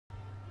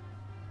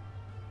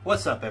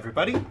What's up,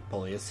 everybody?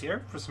 Polius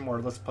here for some more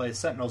Let's Play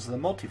Sentinels of the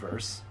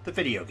Multiverse, the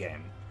video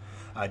game.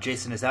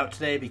 Jason is out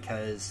today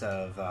because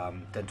of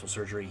dental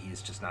surgery.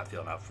 He's just not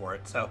feeling up for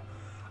it. So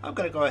I'm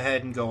going to go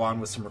ahead and go on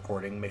with some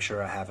recording, make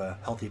sure I have a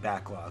healthy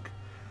backlog.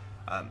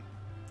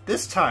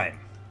 This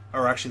time,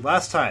 or actually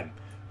last time,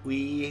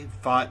 we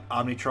fought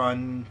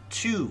Omnitron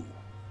 2,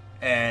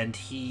 and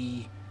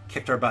he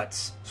kicked our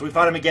butts. So we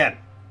fought him again,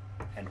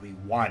 and we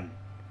won.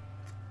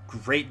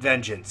 Great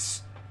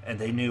vengeance. And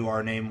they knew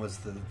our name was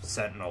the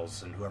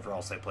Sentinels and whoever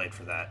else I played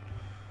for that.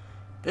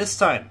 This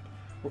time,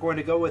 we're going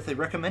to go with a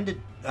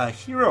recommended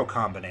hero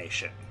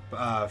combination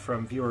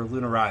from viewer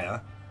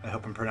Lunaraya. I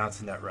hope I'm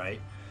pronouncing that right.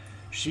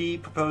 She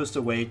proposed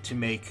a way to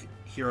make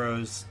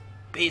heroes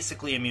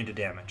basically immune to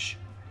damage.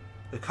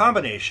 The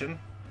combination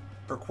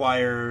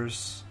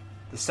requires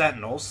the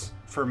Sentinels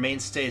for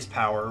Mainstay's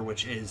power,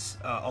 which is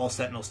all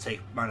Sentinels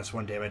take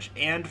 -1 damage,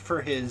 and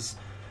for his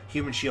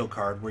human shield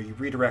card, where you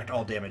redirect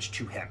all damage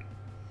to him.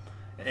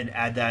 And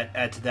add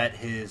to that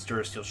his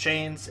Durasteel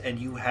chains, and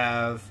you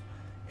have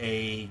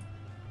a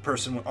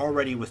person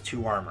already with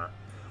 2 armor.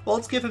 Well,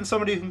 let's give him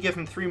somebody who can give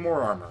him 3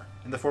 more armor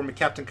in the form of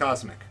Captain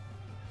Cosmic.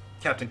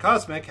 Captain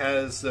Cosmic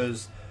has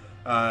those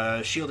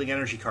shielding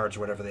energy cards or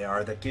whatever they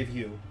are that give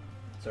you,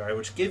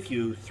 which give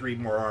you 3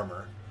 more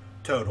armor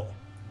total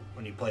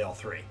when you play all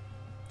 3.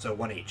 So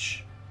 1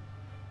 each.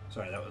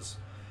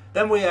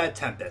 Then we add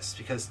Tempest,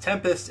 because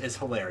Tempest is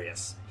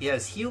hilarious. He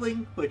has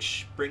healing,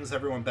 which brings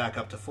everyone back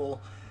up to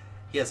full.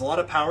 He has a lot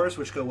of powers,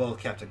 which go well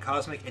with Captain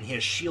Cosmic, and he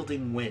has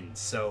Shielding Winds.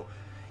 So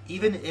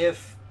even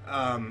if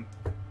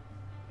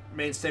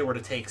Mainstay were to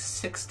take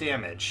 6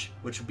 damage,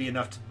 which would be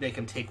enough to make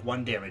him take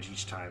 1 damage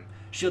each time,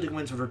 Shielding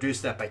Winds would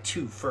reduce that by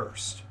 2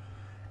 first.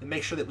 And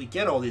make sure that we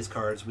get all these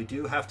cards, we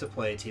do have to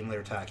play Team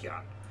Leader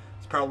Tachyon.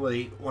 It's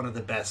probably one of the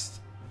best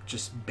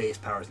just base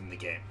powers in the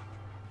game.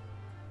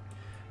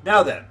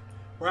 Now then,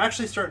 we're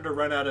actually starting to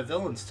run out of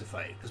villains to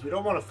fight, because we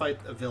don't want to fight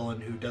a villain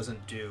who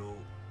doesn't do...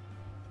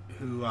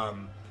 who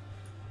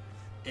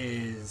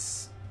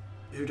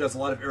does a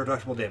lot of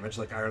irreducible damage,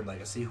 like Iron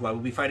Legacy, who I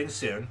will be fighting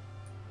soon.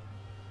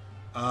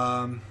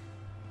 We're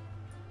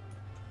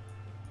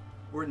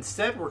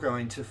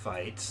going to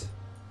fight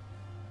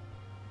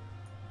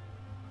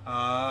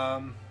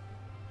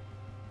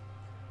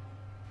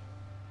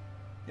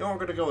we're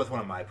going to go with one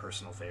of my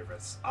personal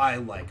favorites. I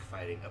like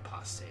fighting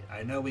Apostate.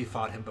 I know we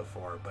fought him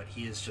before, but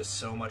he is just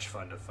so much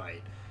fun to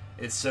fight.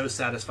 It's so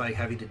satisfying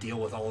having to deal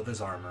with all of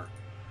his armor.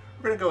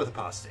 We're going to go with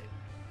Apostate.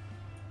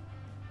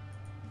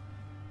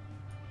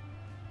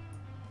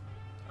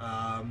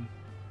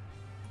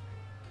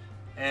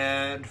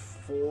 And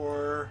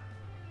for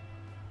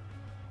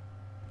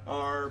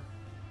our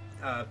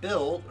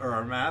build, or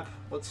our map,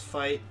 let's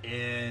fight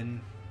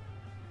in...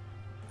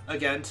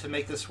 Again, to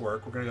make this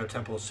work, we're going to go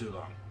Temple of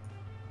Sulong.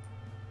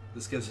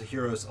 This gives the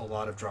heroes a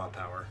lot of draw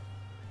power.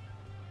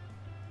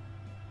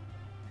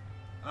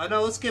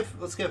 No, let's give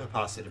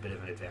Apostate a bit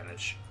of an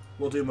advantage.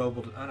 We'll do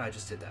mobile... Oh, no, I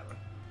just did that one.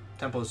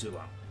 Temple of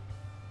Sulong.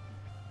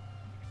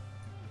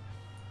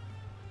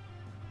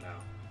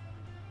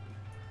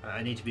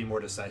 I need to be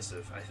more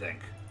decisive, I think.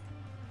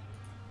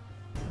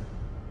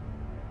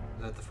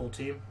 Is that the full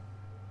team?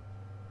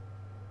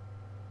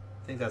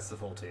 I think that's the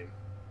full team.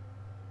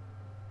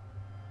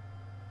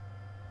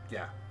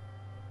 Yeah.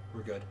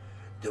 We're good.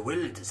 The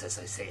world is as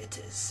I say it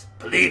is.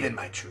 Believe in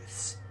my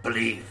truths.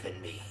 Believe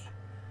in me.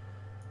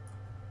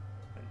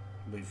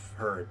 We've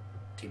heard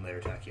Team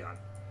Leader Tachyon.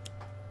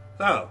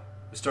 So,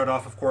 we start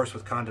off, of course,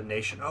 with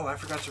Condemnation. Oh, I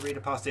forgot to read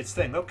Apostate's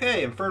thing.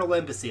 Okay, Infernal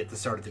Embassy at the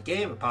start of the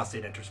game.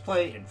 Apostate enters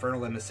play.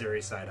 Infernal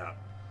Emissary side up.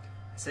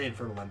 I say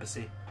Infernal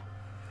Embassy.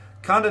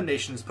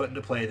 Condemnation is put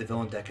into play. The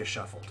villain deck is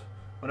shuffled.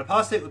 When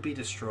Apostate would be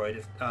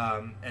destroyed,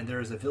 and there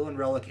is a villain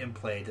relic in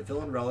play, the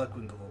villain relic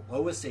with the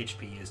lowest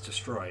HP is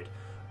destroyed.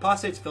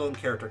 Apostate's villain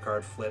character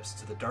card flips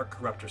to the Dark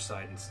Corruptor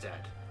side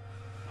instead.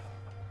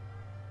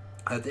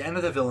 At the end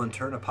of the villain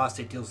turn,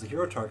 Apostate deals the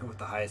hero target with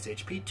the highest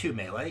HP 2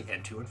 melee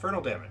and 2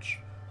 infernal damage.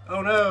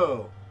 Oh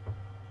no!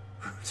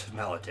 Roots of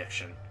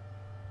Malediction.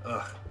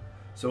 Ugh.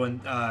 So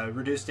when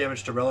reduce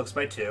damage to relics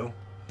by 2,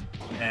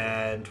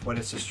 and when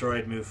it's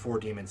destroyed, move 4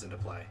 demons into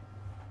play.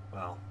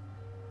 Well,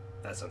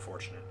 that's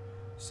unfortunate.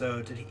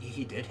 So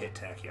he did hit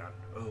Tachyon.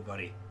 Oh,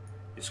 buddy.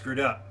 You screwed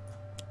up.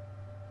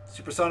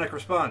 Supersonic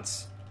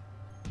response.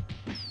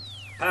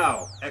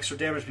 Pow! Extra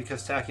damage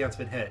because Tachyon's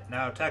been hit.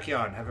 Now,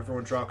 Tachyon, have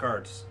everyone draw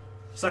cards.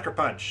 Sucker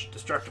Punch,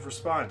 Destructive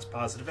Response,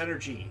 Positive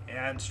Energy,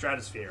 and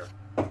Stratosphere.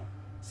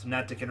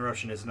 Synaptic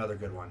Interruption is another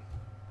good one.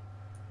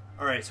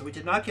 Alright, so we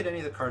did not get any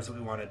of the cards that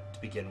we wanted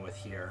to begin with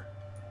here.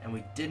 And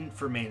we didn't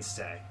for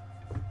Mainstay.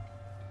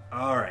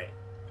 Alright.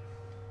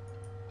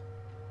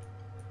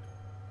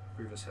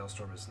 Grievous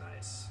Hailstorm is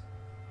nice.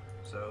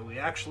 So we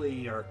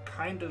actually are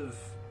kind of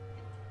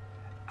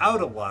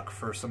out of luck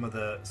for some of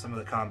the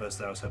combos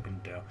that I was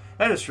hoping to do.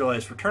 I just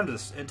realized Return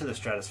into the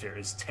Stratosphere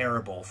is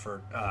terrible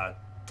for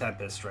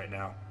Tempest right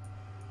now.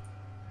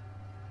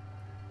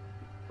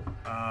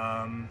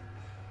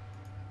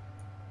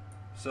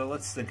 So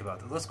let's think about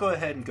that. Let's go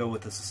ahead and go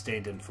with the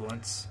Sustained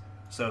Influence.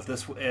 So if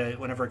this,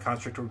 whenever a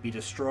construct would be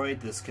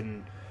destroyed, this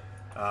can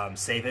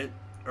save it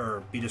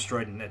or be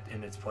destroyed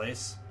in its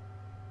place.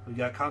 We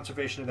got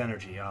conservation of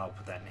energy. I'll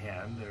put that in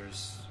hand.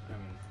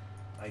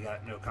 I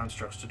got no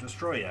constructs to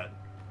destroy yet.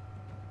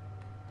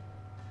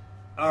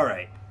 All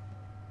right.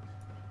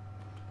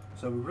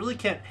 So we really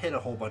can't hit a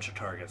whole bunch of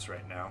targets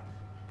right now.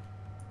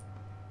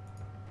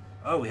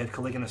 Oh, we had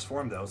Caliginous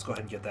form though. Let's go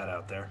ahead and get that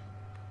out there.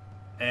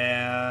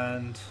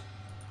 And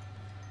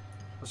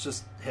let's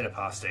just hit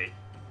Apostate.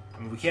 I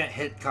mean, we can't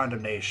hit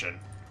Condemnation.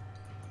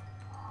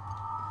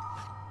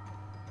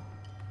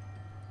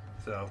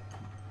 So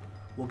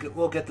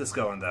we'll get this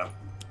going though.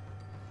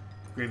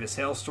 Grievous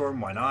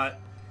Hailstorm, why not?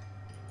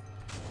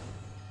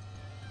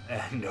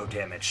 And no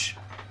damage.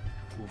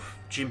 Oof.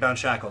 Gene-bound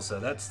Shackles, though.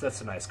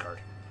 That's a nice card.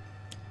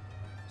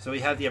 So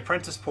we have the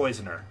Apprentice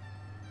Poisoner.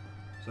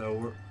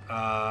 So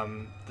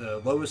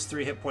the lowest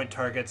 3 hit point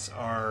targets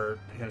are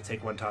going to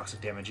take 1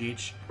 toxic damage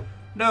each.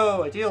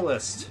 No,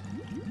 Idealist.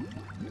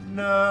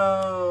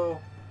 No.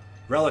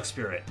 Relic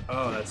Spirit.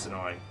 Oh, that's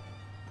annoying.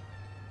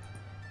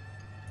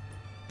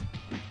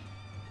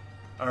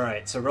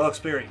 Alright, so Relic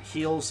Spirit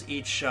heals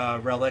each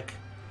relic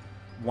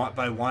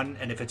by 1,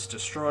 and if it's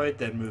destroyed,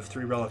 then move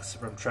 3 relics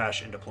from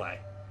trash into play.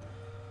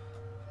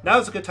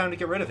 Now's a good time to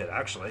get rid of it,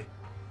 actually.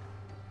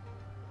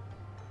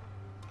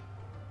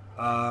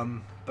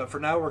 But for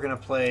now, we're going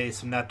to play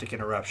Synaptic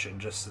Interruption,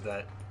 just so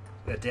that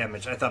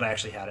damage. I thought I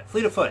actually had it.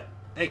 Fleet of Foot.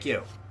 Thank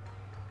you.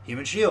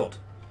 Human Shield.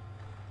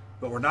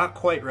 But we're not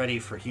quite ready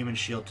for Human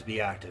Shield to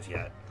be active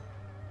yet.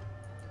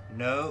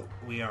 No,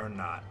 we are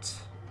not.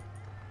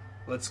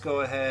 Let's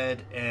go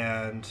ahead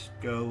and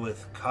go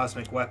with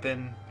Cosmic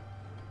Weapon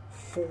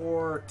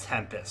for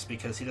Tempest,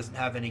 because he doesn't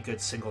have any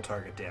good single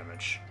target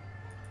damage.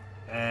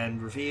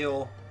 And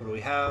reveal, what do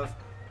we have?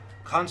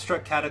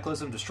 Construct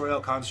Cataclysm, destroy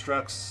all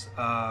constructs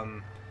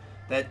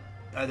that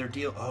either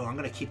deal... Oh, I'm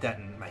going to keep that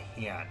in my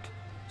hand.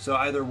 So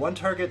either one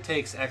target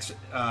takes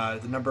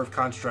the number of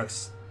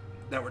constructs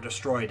that were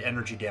destroyed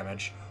energy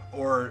damage,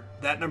 or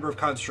that number of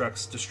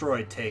constructs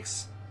destroyed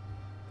takes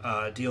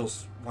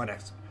deals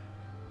 1x.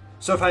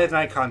 So if I have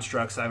 9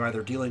 constructs, I'm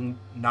either dealing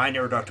 9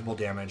 irreductible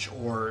damage,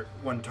 or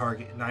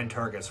 9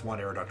 targets, 1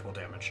 irreductible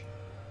damage.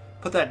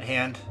 Put that in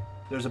hand.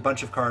 There's a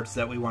bunch of cards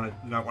that we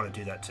might want to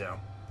do that too.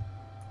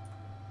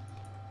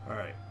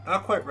 Alright,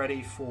 not quite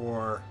ready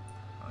for...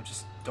 I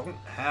just don't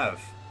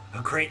have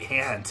a great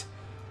hand.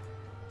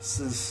 This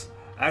is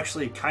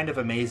actually kind of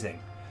amazing.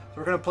 So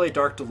we're going to play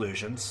Dark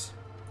Delusions.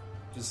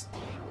 It's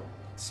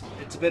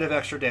a bit of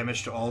extra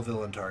damage to all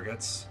villain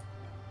targets.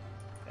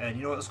 And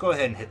you know what, let's go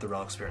ahead and hit the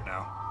Relic Spirit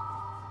now.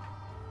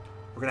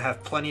 We're going to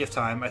have plenty of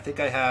time. I think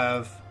I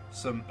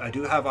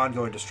do have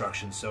ongoing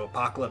destruction, so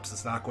Apocalypse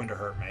is not going to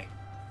hurt me.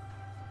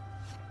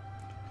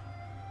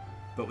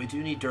 But we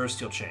do need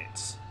Durasteel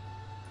Chains.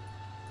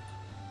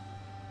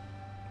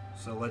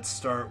 So let's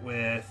start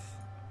with...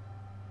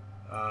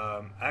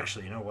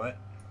 actually, you know what?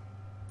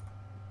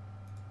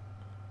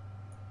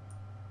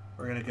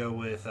 We're going to go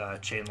with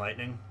Chain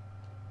Lightning.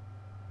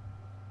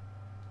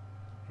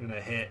 We're going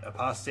to hit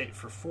Apostate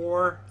for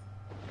 4.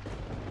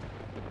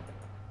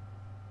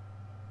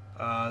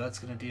 That's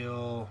going to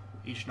deal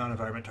each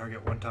non-environment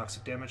target 1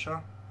 toxic damage, huh?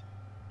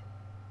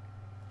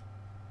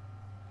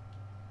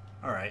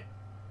 Alright.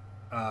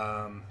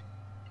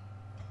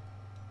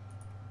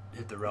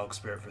 Hit the Relic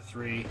Spirit for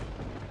 3.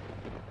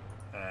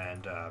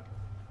 And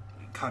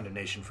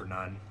Condemnation for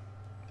none.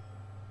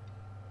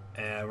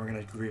 And we're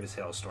going to Grievous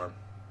Hailstorm.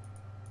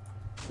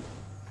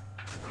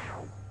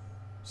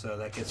 So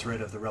that gets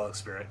rid of the Relic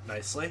Spirit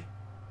nicely.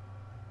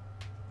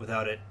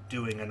 Without it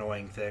doing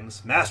annoying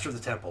things. Master of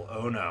the Temple.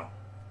 Oh no.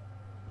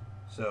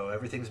 So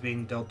everything's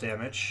being dealt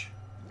damage.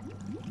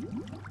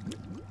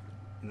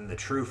 And then the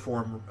true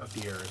form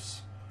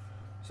appears.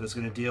 So it's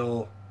going to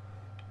deal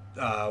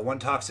 1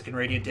 toxic and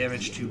radiant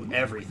damage to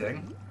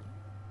everything.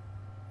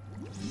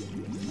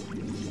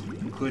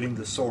 Including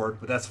the sword,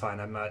 but that's fine.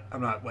 I'm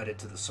not wedded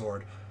to the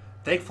sword.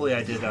 Thankfully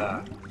I did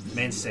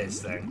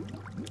Mainstay's thing.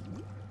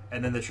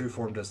 And then the true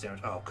form does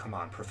damage. Oh, come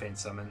on, Profane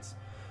Summons.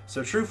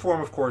 So true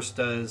form, of course,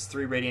 does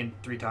 3 radiant,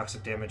 3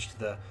 toxic damage to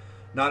the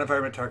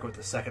non-environment target with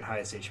the 2nd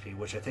highest HP,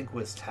 which I think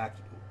was it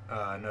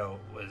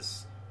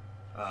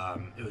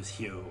was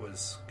Hugh. It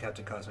was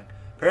Captain Cosmic.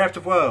 Paraft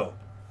of Woe.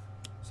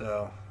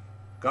 So,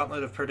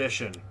 Gauntlet of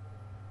Perdition.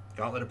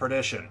 Gauntlet of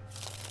Perdition.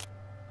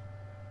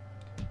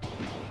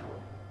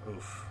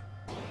 Oof.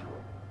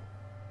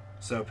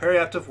 So,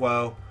 Paraft of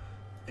Woe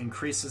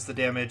increases the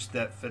damage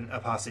that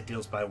Apostate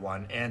deals by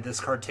 1, and this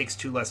card takes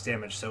 2 less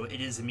damage, so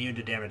it is immune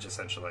to damage,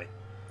 essentially.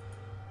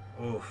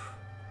 Oof.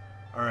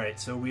 Alright,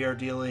 so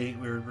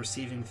we're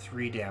receiving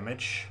 3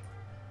 damage.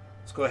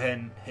 Let's go ahead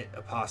and hit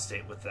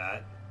Apostate with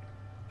that.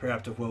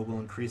 Paraft of Woe will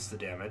increase the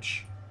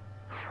damage.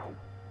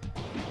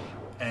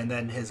 And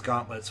then his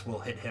gauntlets will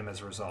hit him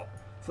as a result.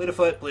 Fleet of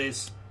Foot,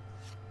 please.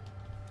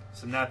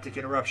 Synaptic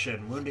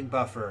Interruption, Wounding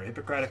Buffer,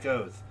 Hippocratic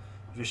Oath,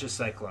 Vicious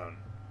Cyclone.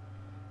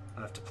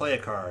 I have to play a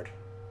card.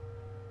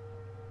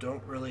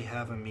 Don't really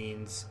have a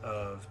means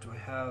of... Do I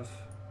have...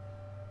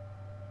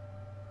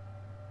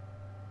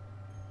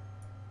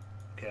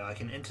 Okay, I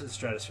can into the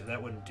stratosphere.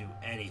 That wouldn't do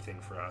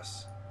anything for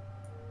us.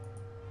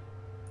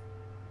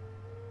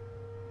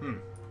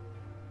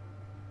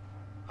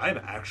 I'm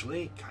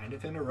actually kind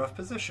of in a rough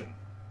position.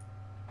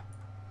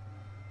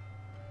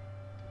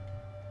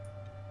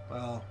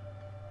 Well,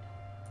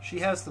 she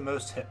has the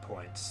most hit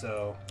points,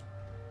 so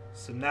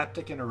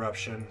Synaptic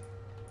Interruption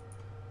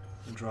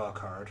and draw a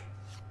card.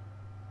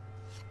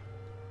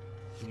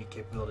 Unique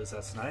capabilities,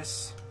 that's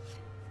nice.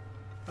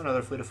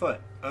 Another Fleet of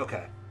Foot.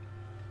 Okay.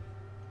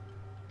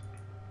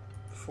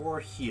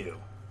 For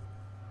Hugh,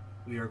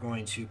 we are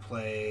going to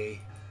play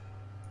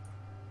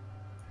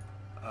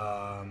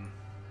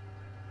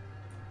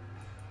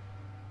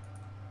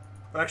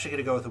we're actually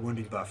going to go with a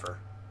Wounding Buffer.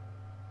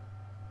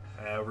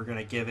 We're going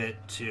to give it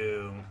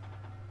to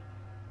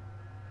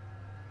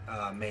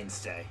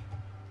Mainstay.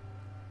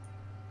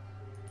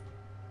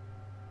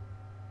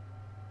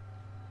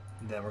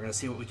 And then we're going to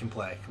see what we can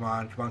play. Come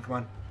on, come on, come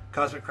on.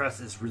 Cosmic Crest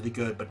is really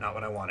good, but not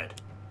what I wanted.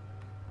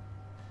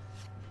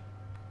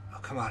 Oh,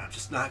 come on. I'm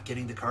just not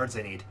getting the cards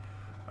I need.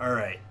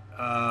 Alright.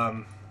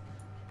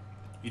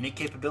 Unique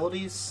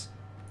capabilities.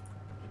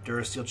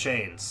 Durasteel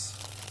Chains.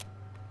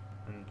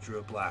 And drew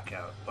a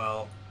blackout.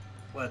 Well,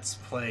 let's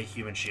play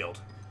Human Shield.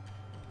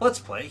 Let's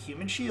play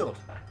Human Shield.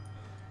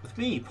 With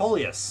me,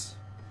 Polius.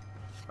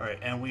 Alright,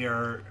 and we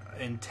are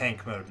in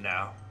tank mode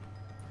now.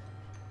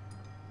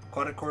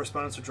 Aquatic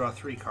Correspondence would draw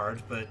 3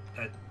 cards, but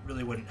that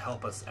really wouldn't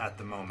help us at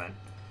the moment.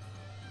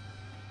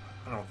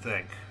 I don't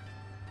think.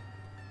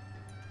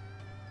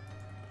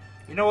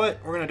 You know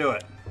what? We're going to do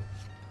it.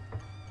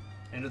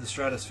 Into the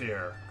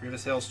Stratosphere.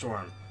 Grievous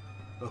Hailstorm.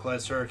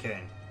 Localized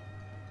Hurricane.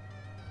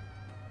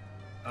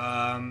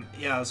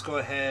 Yeah, let's go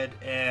ahead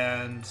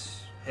and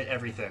hit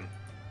everything.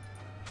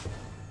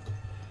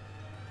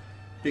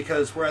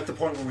 Because we're at the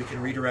point where we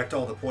can redirect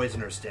all the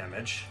Poisoner's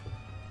damage.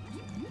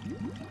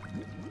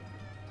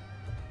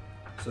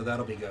 So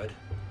that'll be good.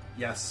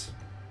 Yes.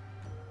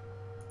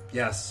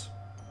 Yes.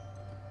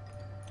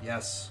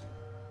 Yes.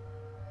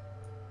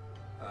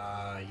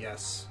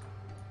 Yes.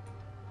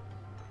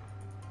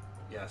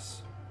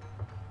 Yes.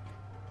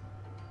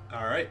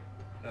 Alright.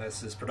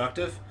 This is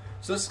productive.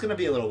 So this is going to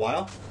be a little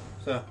while.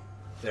 So,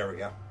 there we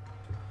go.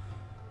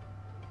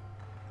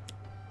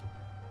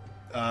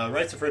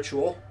 Rites of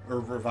Ritual, or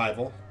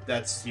Revival.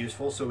 That's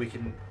useful, so we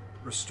can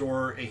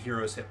restore a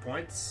hero's hit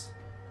points.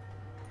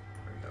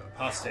 There we go.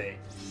 Apostate.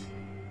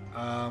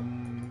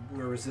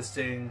 We're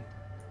resisting...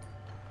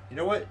 You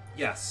know what?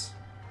 Yes.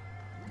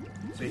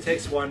 So he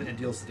takes 1 and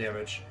deals the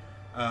damage.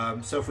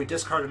 So if we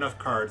discard enough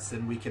cards,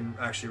 then we can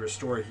actually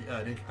restore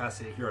an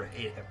incapacitated hero to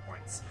 8 hit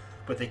points.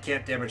 But they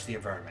can't damage the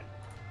environment.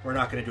 We're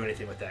not going to do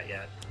anything with that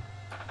yet.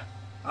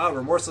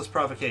 Remorseless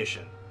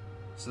Provocation.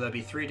 So that'd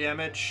be 3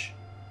 damage.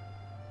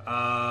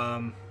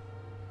 Yeah.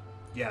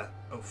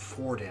 Oh,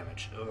 4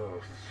 damage. Oh.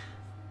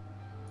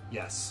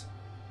 Yes.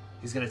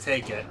 He's going to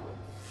take it.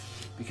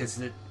 Because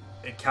it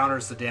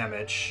counters the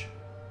damage.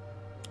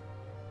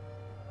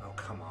 Oh,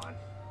 come on.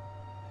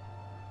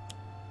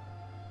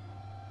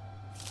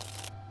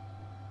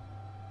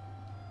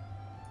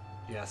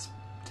 Yes,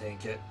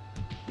 tank it.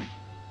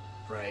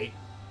 Right.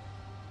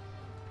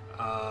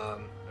 I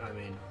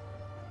mean...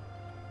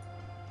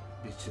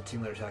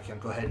 Team leader attack,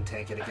 go ahead and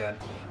tank it again.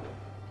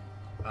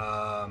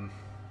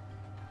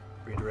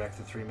 Redirect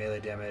the 3 melee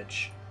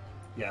damage.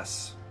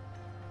 Yes.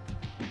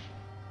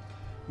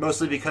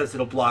 Mostly because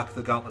it'll block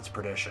the Gauntlet's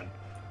Perdition.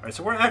 Alright,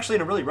 so we're actually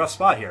in a really rough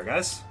spot here,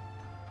 guys.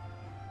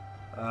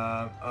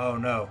 Oh,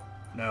 no.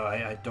 No,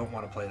 I don't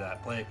want to play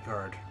that. Play a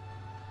card.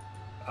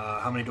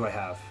 How many do I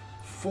have?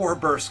 4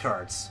 burst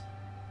cards.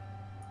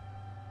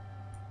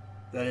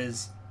 That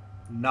is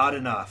not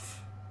enough.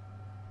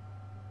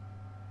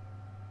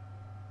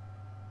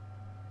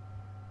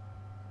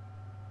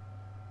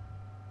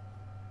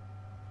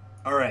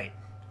 Alright,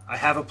 I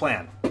have a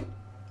plan.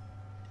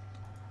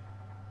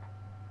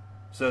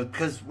 So,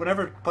 because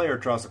whenever player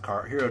draws a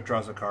card, hero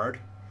draws a card,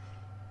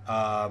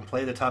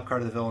 play the top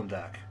card of the villain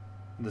deck.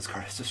 When this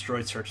card is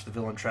destroyed, search the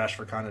villain trash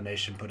for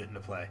condemnation, put it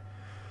into play.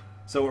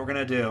 So what we're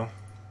going to do...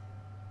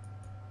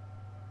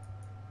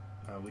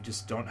 we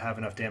just don't have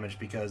enough damage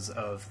because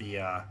of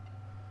the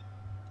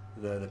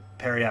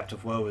Periapt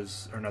of Woe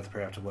is... Or not the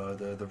Periapt of Woe,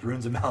 the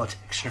Runes of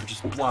Malediction are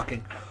just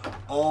blocking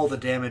all the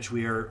damage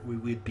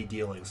we'd be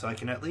dealing. So I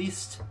can at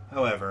least,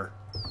 however,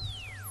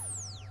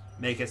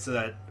 make it so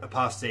that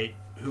Apostate,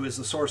 who is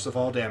the source of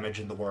all damage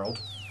in the world,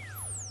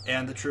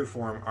 and the True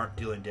Form aren't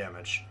dealing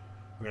damage.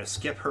 We're going to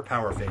skip her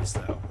power phase,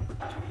 though.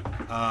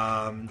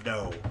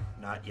 No,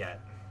 not yet.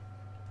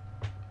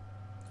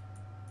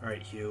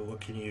 Alright, Hugh,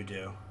 what can you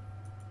do?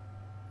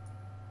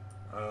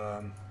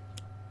 I'm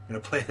going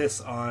to play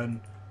this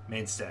on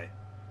Mainstay.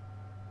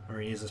 We're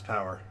going to use this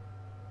power.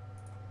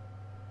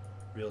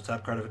 Reveal the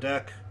top card of a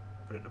deck,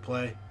 put it into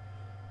play.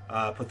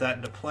 Put that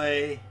into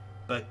play,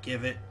 but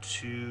give it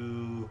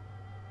to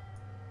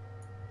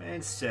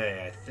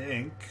Mainstay, I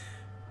think.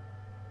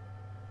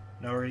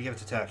 No, we're going to give it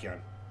to Tachyon.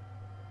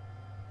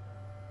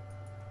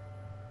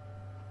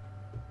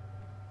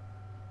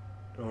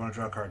 Do I want to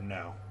draw a card?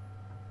 No.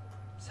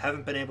 Just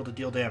haven't been able to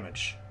deal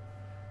damage.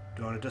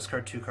 Do I want to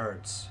discard 2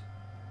 cards?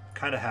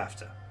 Kind of have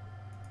to.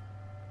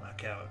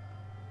 Blackout.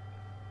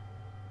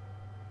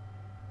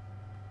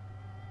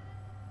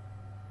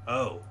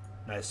 Oh,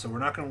 nice. So we're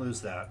not going to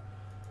lose that.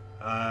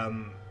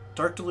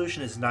 Dark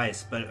Delusion is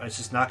nice, but it's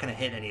just not going to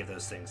hit any of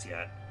those things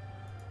yet.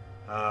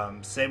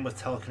 Same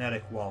with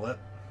Telekinetic Wallet.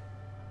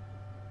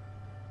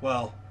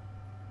 Well,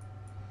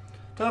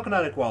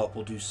 Telekinetic Wallet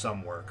will do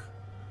some work,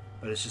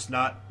 but it's just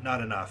not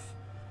enough.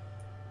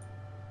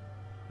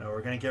 No,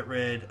 we're going to get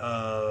rid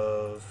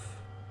of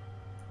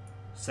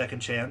Second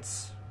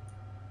Chance.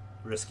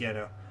 Risky, I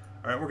know.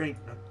 Alright, we're going to...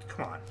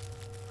 Come on.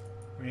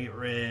 We're going to get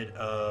rid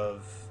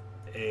of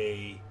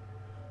a...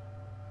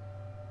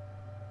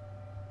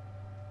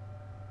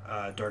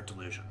 Dark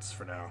Delusions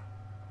for now.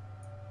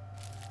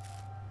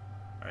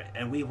 Alright,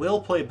 and we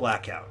will play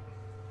Blackout.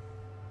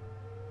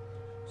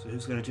 So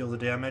who's going to deal the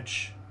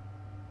damage?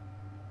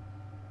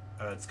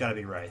 It's got to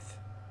be Wraith.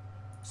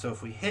 So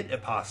if we hit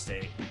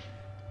Apostate...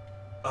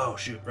 Oh,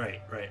 shoot,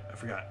 right, I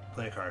forgot.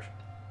 Play a card.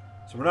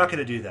 So we're not going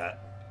to do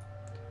that.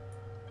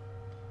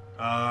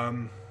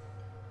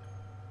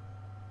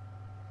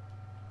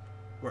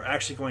 We're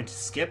actually going to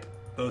skip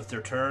both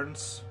their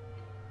turns.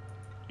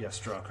 Yes,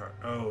 draw a card.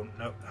 Oh,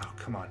 no. Oh,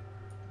 come on.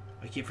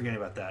 I keep forgetting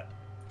about that.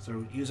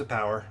 So use a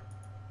power.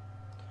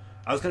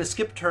 I was going to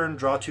skip turn,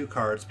 draw 2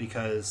 cards,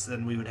 because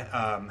then we would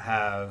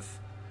have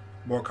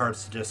more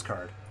cards to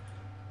discard.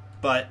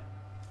 But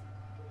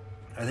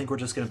I think we're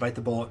just going to bite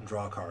the bullet and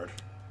draw a card.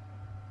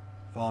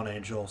 Fallen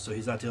Angel, so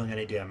he's not dealing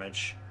any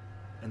damage.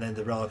 And then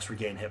the relics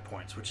regain hit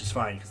points, which is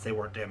fine, because they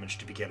weren't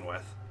damaged to begin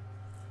with.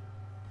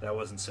 That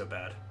wasn't so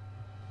bad.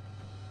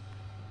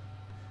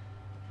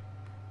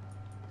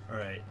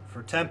 Alright,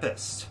 for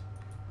Tempest.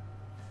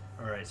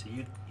 Alright, so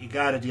you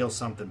gotta deal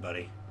something,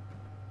 buddy.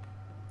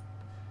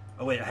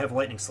 Oh wait, I have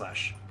Lightning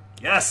Slash.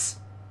 Yes!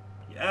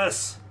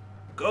 Yes!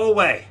 Go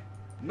away!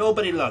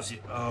 Nobody loves you.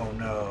 Oh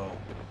no.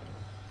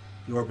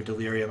 The Orb of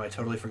Delirium, I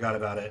totally forgot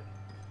about it.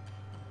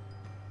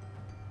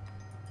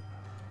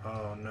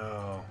 Oh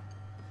no.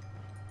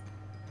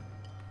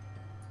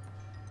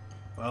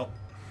 Well,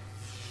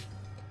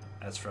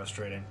 that's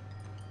frustrating.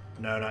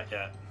 No, not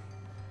yet.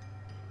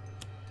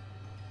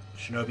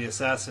 Shinobi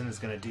Assassin is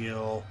going to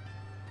deal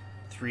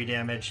 3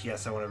 damage.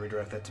 Yes, I want to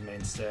redirect that to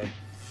Mainstay.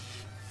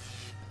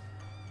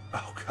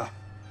 Oh god.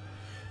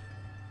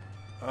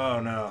 Oh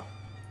no.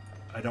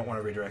 I don't want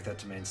to redirect that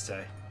to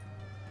Mainstay,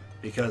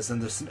 because then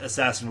the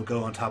Assassin will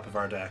go on top of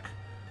our deck.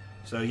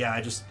 So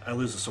yeah, I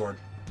lose a sword.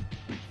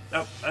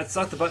 Nope, that's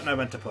not the button I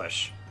meant to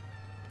push.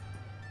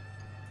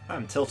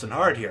 I'm tilting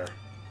hard here.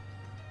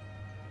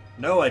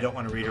 No, I don't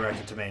want to redirect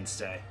it to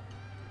Mainstay.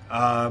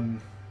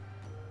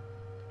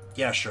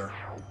 Yeah, sure.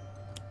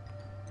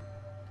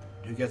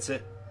 Who gets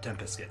it?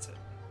 Tempest gets it.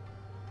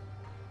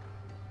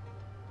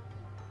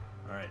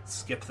 Alright,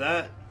 skip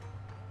that.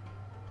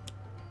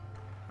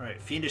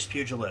 Alright, Fiendish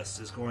Pugilist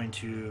is going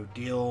to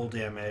deal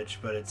damage,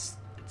 but it's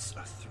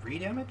a 3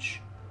 damage?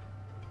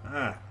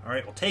 Ah,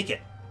 alright, we'll take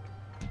it.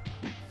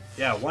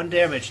 Yeah, 1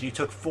 damage and you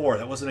took 4.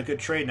 That wasn't a good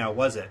trade now,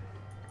 was it?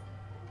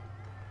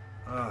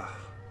 Ugh.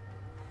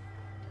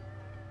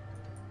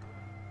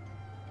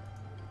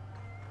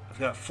 I've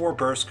got 4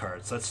 burst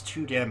cards. So that's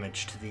 2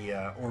 damage to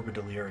the Orb of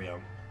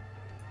Delirium.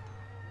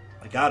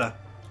 I gotta.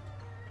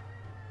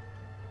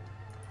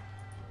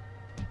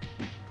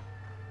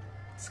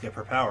 Skip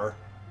her power.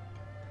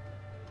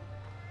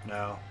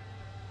 No.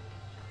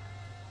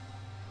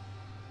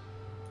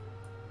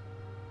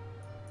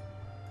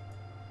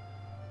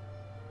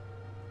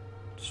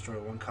 Destroy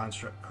 1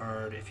 construct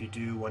card. If you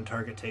do, 1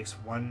 target takes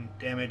 1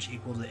 damage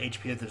equal to the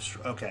HP of the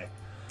destroy. Okay.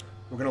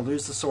 We're going to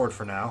lose the sword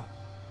for now.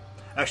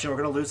 Actually,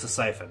 we're going to lose the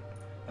siphon.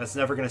 That's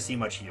never going to see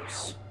much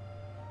use.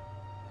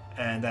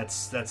 And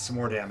that's some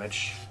more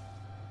damage.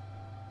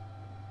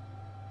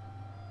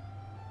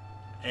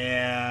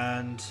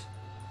 And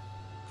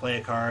play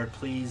a card.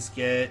 Please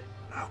get...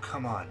 Oh,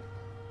 come on.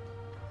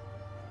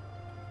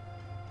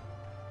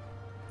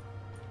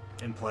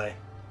 In play.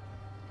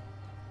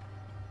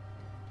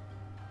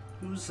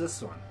 Who's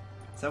this one?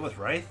 Is that with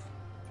Wraith?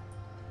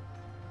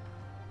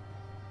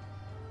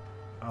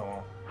 Oh,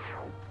 well.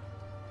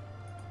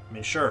 I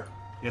mean, sure.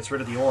 He gets rid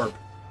of the orb.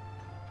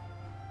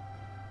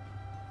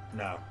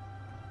 No.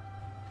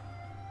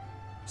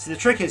 See, the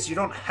trick is you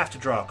don't have to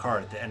draw a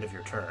card at the end of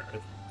your turn.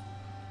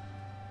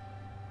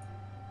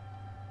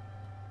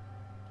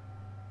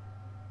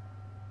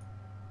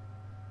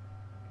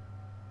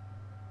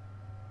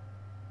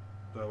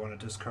 Do I want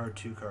to discard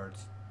 2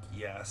 cards?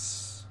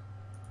 Yes.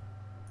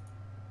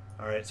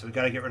 Alright, so we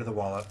gotta get rid of the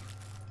wallet.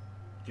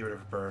 Get rid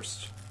of a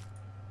burst.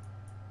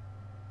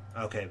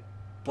 Okay,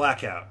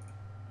 Blackout.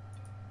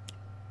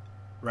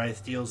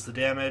 Wraith deals the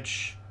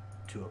damage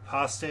to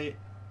Apostate.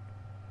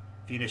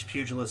 Fiendish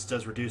Pugilist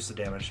does reduce the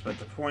damage, but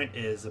the point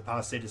is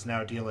Apostate is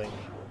now dealing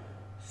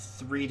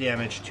 3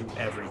 damage to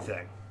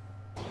everything.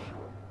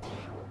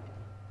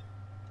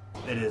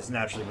 It is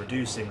naturally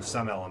reducing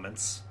some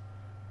elements.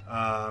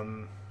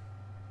 Let's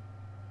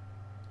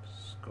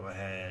go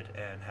ahead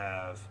and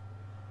have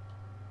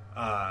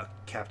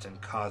Captain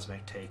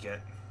Cosmic take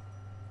it.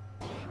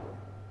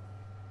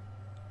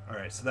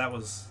 Alright, so that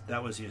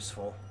was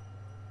useful.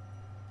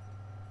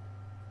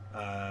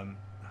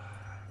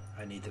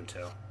 I need them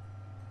to.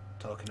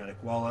 Telekinetic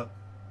Wallop.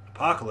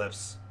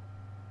 Apocalypse.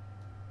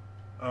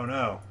 Oh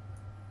no.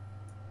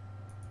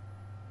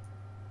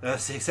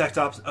 That's the exact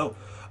opposite. Oh.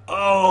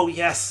 Oh,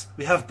 yes!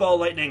 We have ball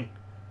lightning!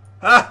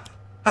 Ah!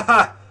 Ha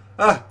ha!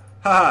 Ah!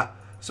 Ha ha!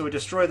 So we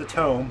destroy the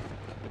tome.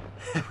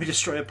 We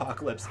destroy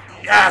Apocalypse.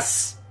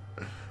 Yes!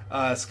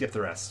 Skip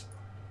the rest.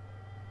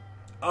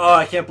 Oh,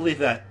 I can't believe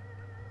that.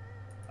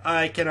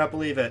 I cannot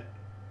believe it.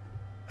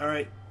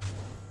 Alright.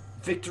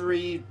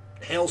 Victory,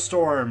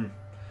 Hailstorm.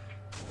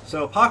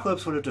 So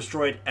Apocalypse would have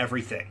destroyed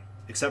everything,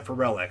 except for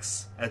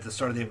relics, at the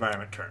start of the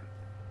environment turn.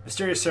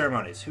 Mysterious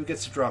Ceremonies. Who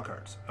gets to draw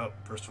cards? Oh,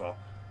 first of all,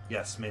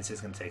 yes,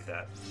 Mainstay's going to take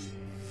that.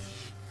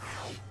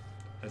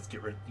 Let's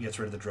get rid. He gets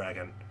rid of the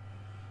dragon.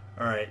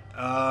 Alright,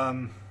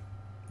 we're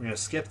going to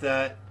skip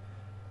that.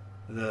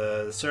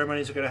 The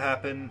ceremonies are going to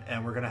happen,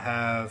 and we're going to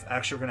have...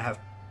 Actually, we're going to have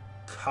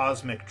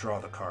Cosmic draw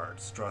the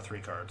cards. Draw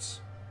 3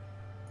 cards.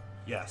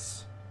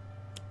 Yes.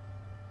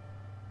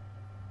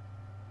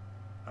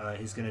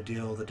 He's going to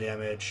deal the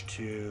damage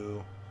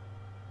to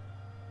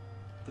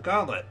the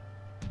Gauntlet.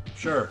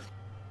 Sure.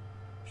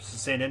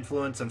 Sustain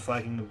influence,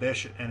 unflagging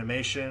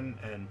animation,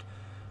 and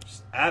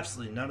just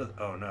absolutely none of...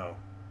 Oh, no.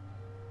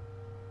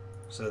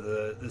 So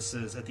this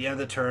is, at the end of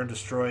the turn,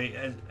 destroy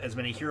as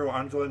many hero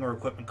ongoing or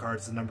equipment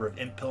cards as the number of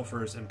Imp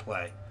Pilfers in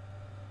play.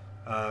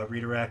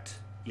 Redirect,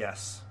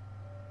 yes.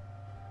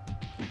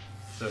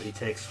 So he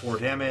takes 4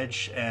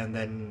 damage, and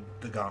then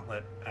the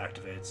Gauntlet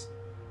activates.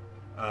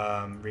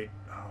 Oh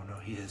no,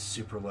 he is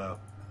super low.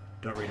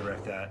 Don't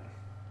redirect that.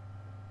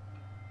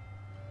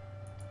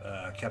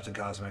 Captain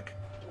Cosmic.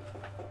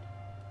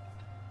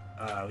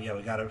 Yeah,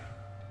 we gotta...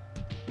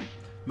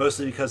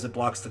 Mostly because it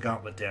blocks the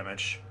Gauntlet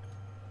damage.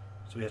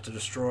 So we have to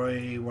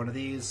destroy one of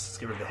these. Let's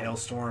get rid of the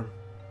Hailstorm.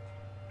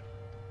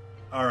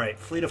 Alright,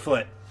 Fleet of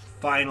Foot.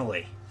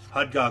 Finally.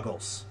 HUD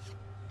Goggles.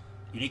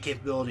 Unique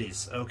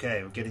capabilities.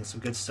 Okay, we're getting some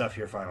good stuff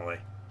here finally.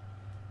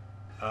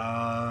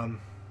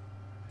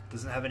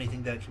 Doesn't have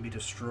anything that can be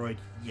destroyed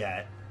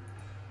yet.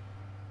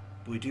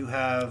 But we do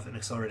have an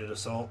Accelerated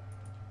Assault,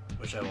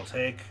 which I will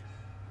take.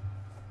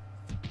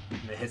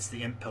 And it hits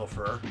the Imp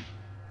Pilferer.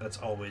 That's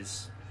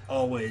always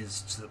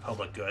to the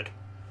public good.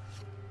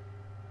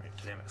 Right,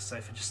 Dynamic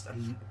Siphon. Just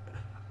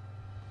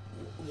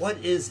what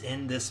is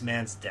in this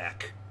man's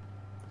deck?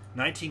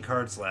 19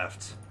 cards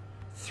left.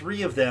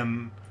 3 of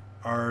them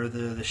are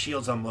the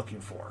shields I'm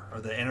looking for,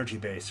 or the energy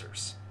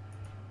basers.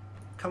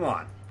 Come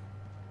on.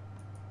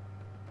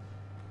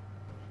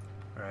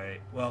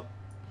 Alright, well,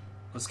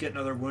 let's get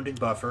another Wounding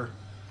Buffer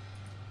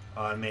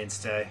on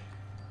Mainstay.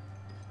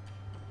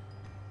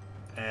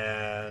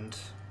 And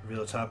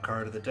reveal the top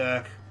card of the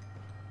deck.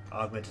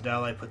 Augmented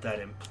Ally, put that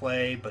in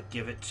play, but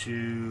give it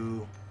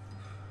to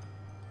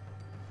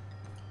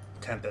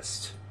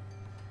Tempest.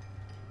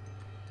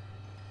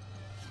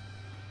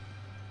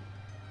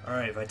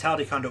 Alright,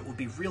 Vitality Conduit would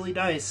be really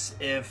nice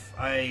if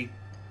I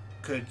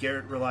could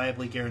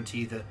reliably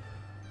guarantee the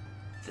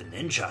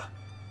Ninja.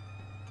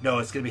 No,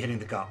 it's going to be hitting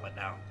the Gauntlet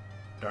now.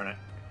 Darn it.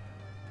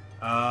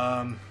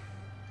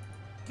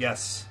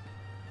 Yes.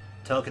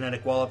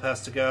 Telekinetic Wallop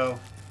has to go.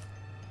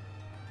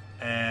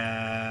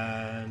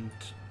 And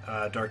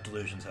Dark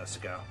Delusions has to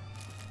go.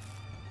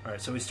 Alright,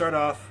 so we start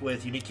off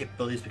with unique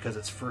capabilities because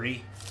it's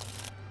free.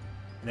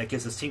 And that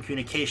gives us Team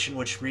Communication,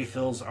 which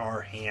refills our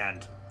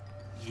hand.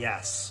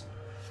 Yes.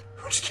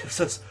 Which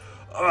gives us...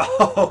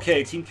 Oh,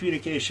 okay, Team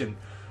Communication.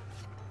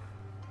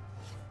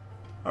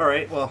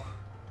 Alright, well,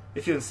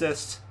 if you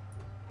insist...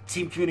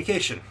 Team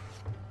Communication.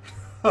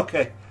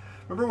 Okay.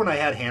 Remember when I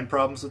had hand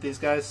problems with these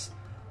guys?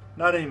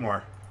 Not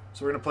anymore.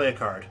 So we're going to play a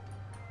card.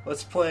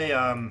 Let's play,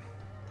 Oh,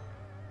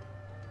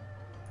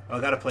 I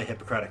gotta play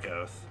Hippocratic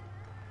Oath.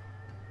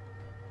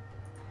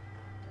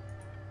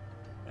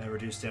 And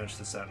reduce damage to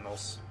the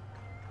Sentinels.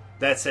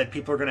 That said,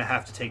 people are going to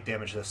have to take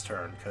damage this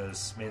turn,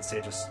 because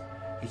Mainstay just...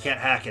 He can't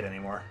hack it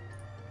anymore.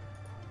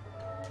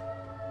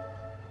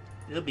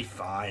 It'll be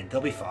fine. They'll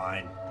be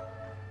fine.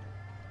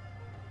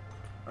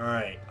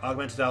 Alright,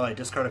 Augmented Ally,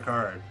 discard a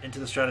card. Into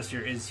the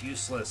Stratosphere is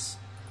useless,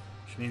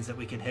 which means that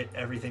we can hit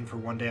everything for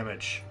 1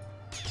 damage.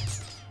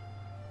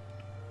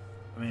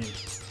 I mean,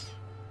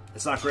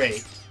 it's not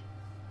great.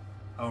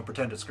 I won't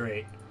pretend it's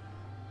great.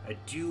 I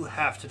do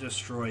have to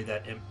destroy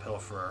that Imp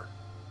Pilferer.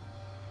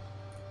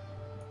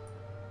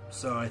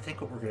 So I think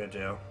what we're going to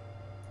do,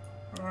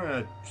 we're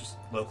going to just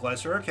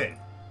localize Hurricane.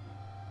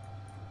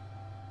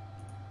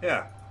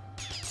 Yeah.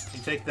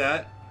 You take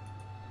that.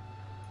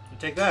 You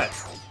take that.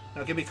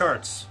 Now give me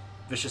cards.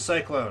 Vicious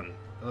Cyclone.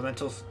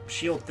 Elemental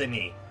Shield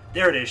thingy.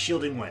 There it is.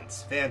 Shielding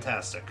Winds.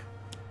 Fantastic.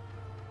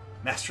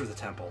 Master of the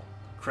Temple.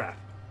 Crap.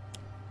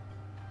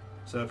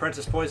 So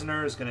Apprentice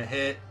Poisoner is going to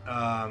hit.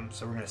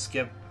 So we're going to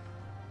skip.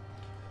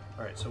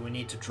 Alright, so we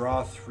need to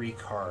draw 3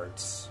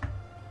 cards.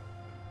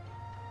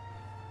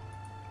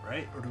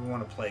 Right? Or do we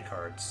want to play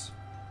cards?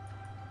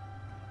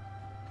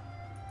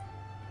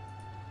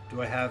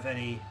 Do I have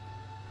any...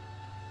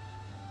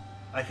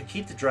 I could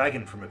keep the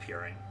dragon from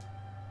appearing.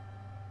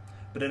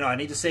 But no, I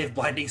need to save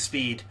Blinding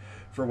Speed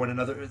for when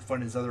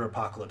his other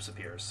Apocalypse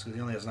appears, because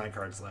he only has 9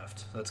 cards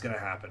left. So that's going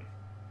to happen.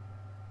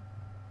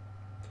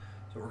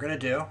 So what we're going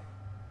to do,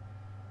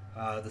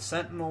 the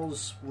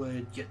Sentinels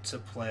would get to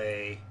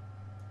play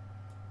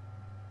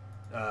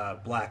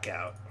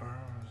Blackout.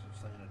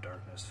 Flinging into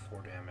Darkness,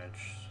 4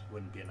 damage.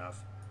 Wouldn't be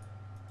enough.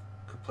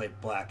 Could play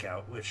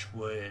Blackout, which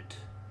would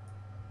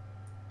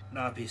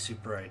not be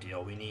super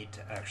ideal. We need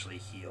to actually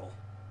heal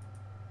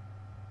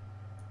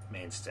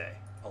Mainstay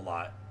a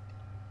lot.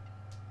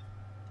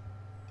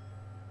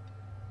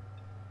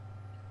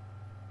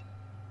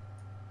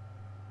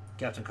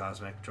 Captain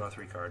Cosmic, draw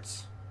 3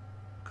 cards.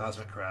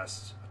 Cosmic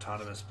Crest,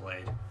 Autonomous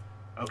Blade.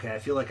 Okay, I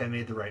feel like I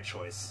made the right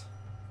choice.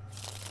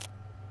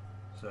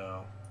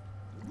 So,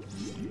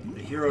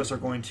 the heroes are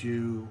going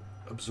to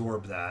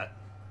absorb that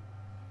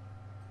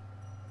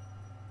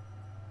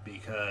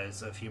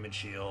because of Human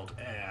Shield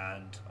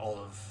and all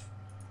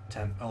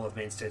of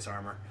Mainstay's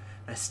armor.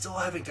 And I still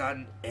haven't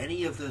gotten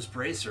any of those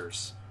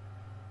bracers.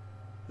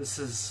 This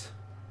is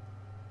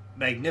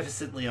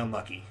magnificently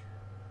unlucky.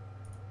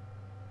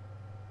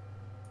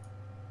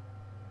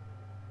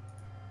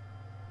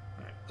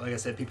 Like I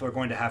said, people are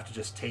going to have to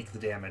just take the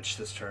damage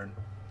this turn.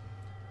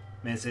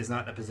 Mainstay's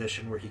not in a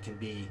position where he can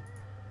be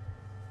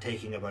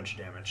taking a bunch of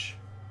damage.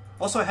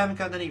 Also, I haven't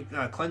gotten any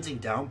Cleansing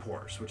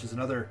Downpours, which is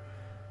another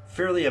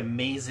fairly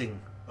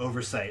amazing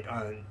oversight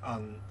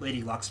on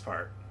Lady Luck's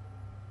part.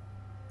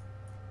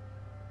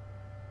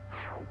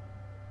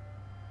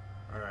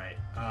 Alright,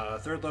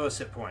 third lowest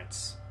hit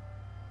points.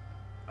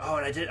 Oh,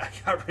 and I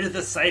got rid of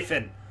the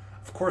Siphon.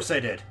 Of course I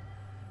did.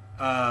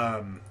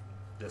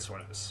 This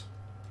one is.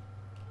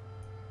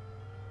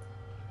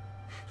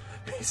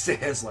 Mainstay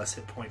has less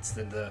hit points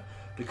than the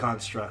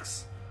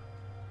constructs.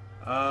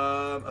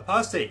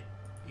 Apostate,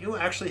 you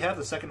actually have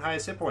the second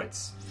highest hit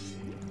points.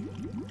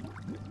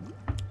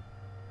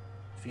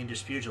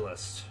 Fiendish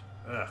Pugilist.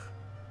 Ugh.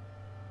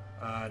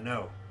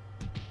 No.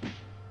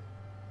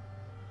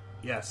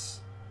 Yes.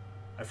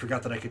 I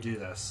forgot that I could do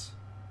this.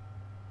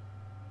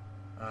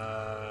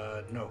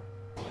 No.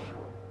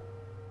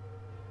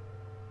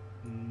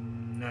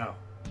 No.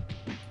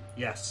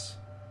 Yes.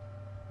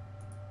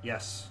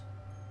 Yes.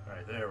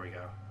 Alright, there we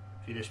go.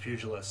 Fiendish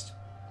Pugilist.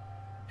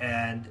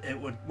 And it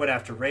went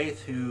after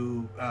Wraith,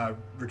 who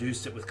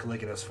reduced it with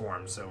Caligula's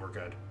form, so we're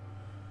good.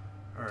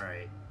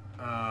 Alright.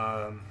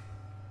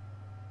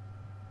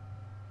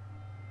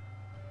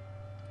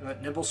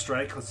 Nimble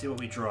Strike, let's see what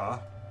we draw.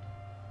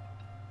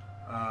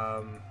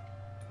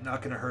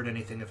 Not going to hurt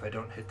anything if I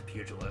don't hit the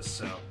Pugilist,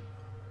 so...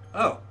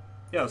 Oh!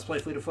 Yeah, let's play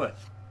Fleet of Foot.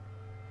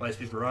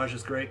 Lightspeed Barrage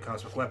is great,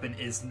 Cosmic Weapon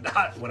is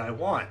not what I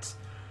want.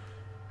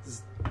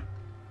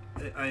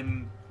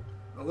 I'm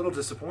a little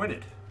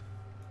disappointed.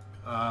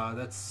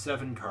 That's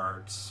 7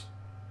 cards.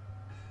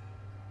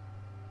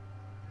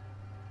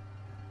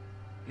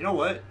 You know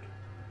what?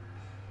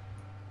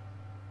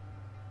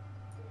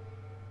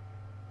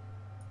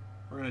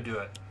 We're gonna do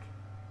it.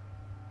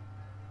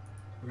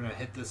 We're gonna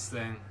hit this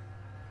thing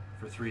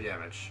for 3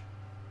 damage.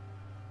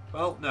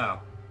 Well, no.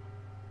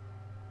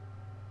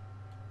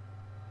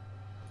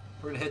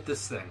 We're gonna hit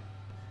this thing.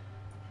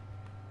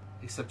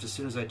 Except as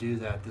soon as I do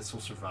that, this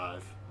will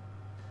survive.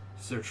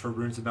 Search for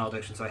Runes of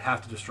Malediction, so I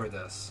have to destroy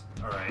this.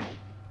 Alright.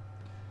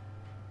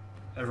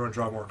 Everyone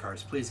draw more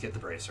cards. Please get the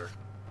Bracer.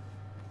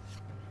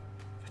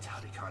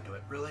 Vitality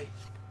Conduit, really?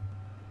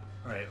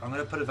 Alright, I'm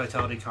going to put a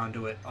Vitality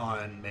Conduit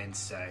on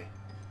Mainstay.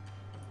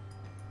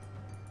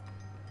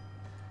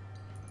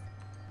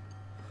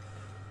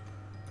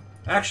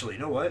 Actually,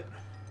 you know what?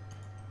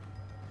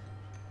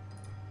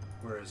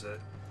 Where is it?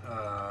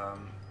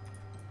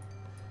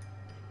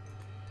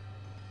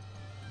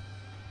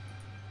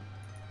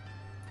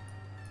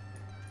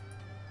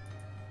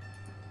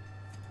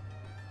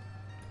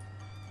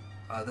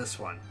 This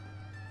one.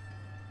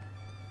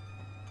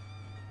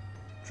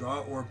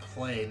 Draw or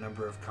play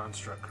number of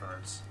construct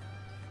cards.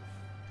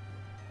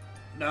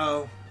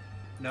 No.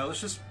 No, let's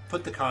just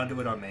put the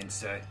Conduit on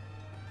Mainstay.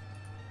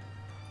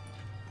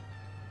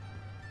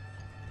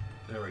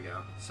 There we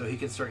go. So he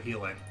can start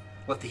healing.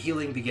 Let the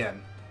healing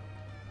begin.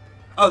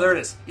 Oh, there it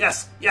is.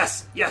 Yes!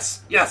 Yes!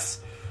 Yes! Yes!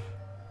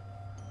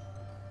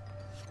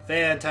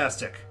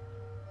 Fantastic.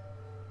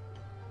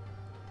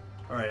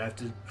 Alright, I have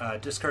to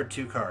discard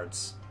 2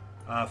 cards.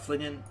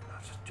 Fling in...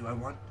 Do I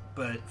want...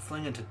 But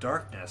fling into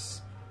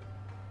Darkness.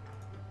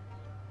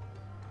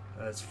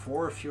 That's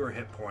 4 fewer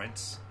hit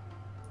points.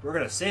 We're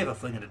going to save a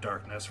Fling into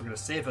Darkness. We're going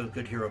to save a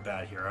Good Hero,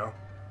 Bad Hero.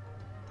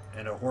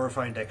 And a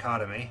Horrifying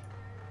Dichotomy.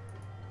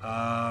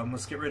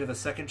 Let's get rid of a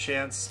Second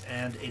Chance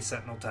and a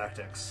Sentinel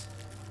Tactics.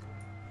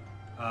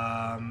 Go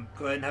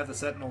ahead and have the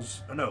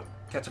Sentinels... Oh no,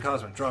 Captain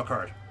Cosmic, draw a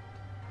card.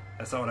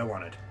 That's not what I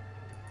wanted.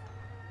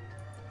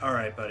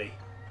 Alright, buddy.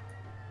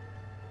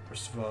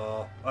 First of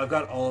all, I've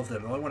got all of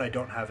them. The only one I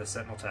don't have is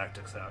Sentinel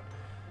Tactics out.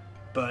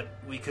 But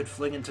we could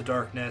fling into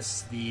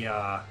Darkness the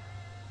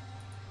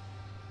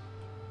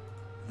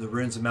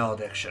Runes of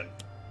Malediction.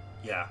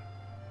 Yeah.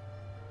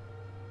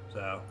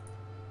 So,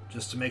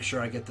 just to make sure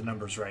I get the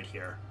numbers right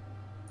here.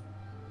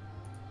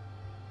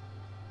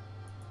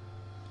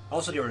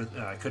 Also get rid of...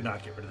 I could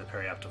not get rid of the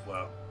Periaptive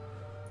Woe.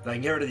 But I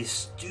can get rid of these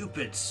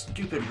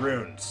stupid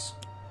runes.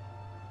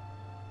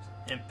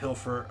 Imp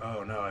Pilfer...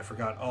 Oh no, I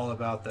forgot all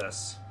about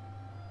this.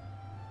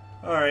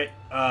 Alright,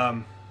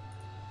 I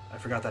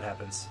forgot that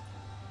happens.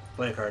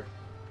 Play a card.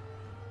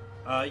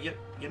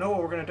 You know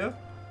what we're gonna do?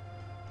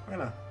 We're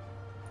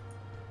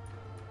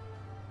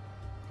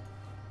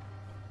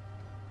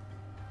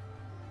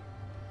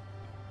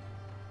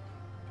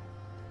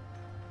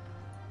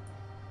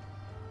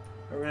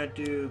gonna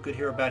do Good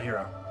Hero, Bad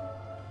Hero.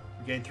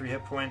 We gain 3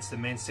 hit points. The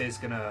Mainstay's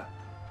gonna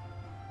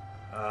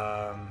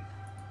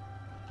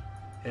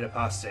hit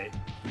Apostate.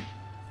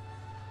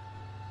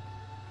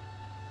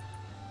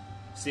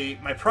 See,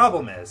 my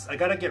problem is I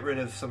gotta get rid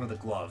of some of the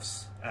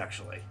gloves,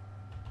 actually.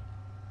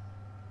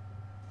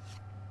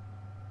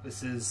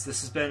 This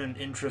has been an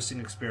interesting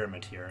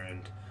experiment here,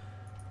 and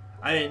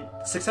I'm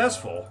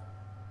successful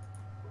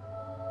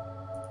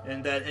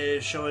in that it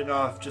is showing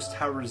off just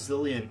how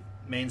resilient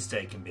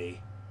Mainstay can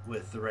be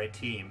with the right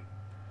team.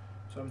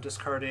 So I'm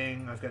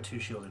discarding... I've got 2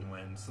 Shielding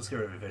Winds. Let's get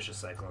rid of a Vicious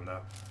Cyclone,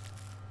 though.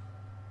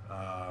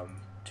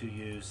 To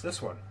use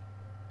this one.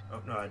 Oh,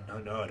 no, I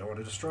don't want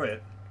to destroy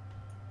it.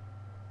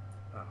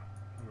 Oh,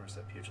 where's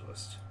that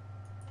Pugilist?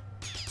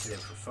 Hit it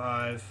for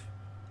 5.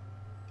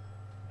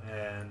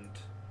 And...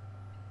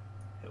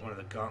 hit one of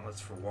the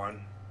gauntlets for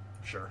 1.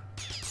 Sure.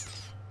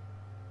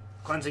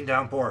 Cleansing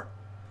Downpour.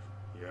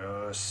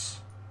 Yes.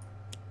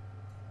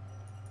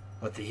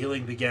 Let the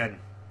healing begin.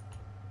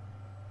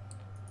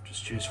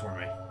 Just choose for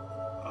me.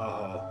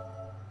 Oh,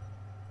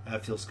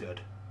 that feels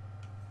good.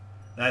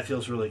 That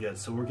feels really good.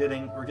 So we're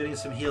getting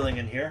some healing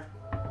in here.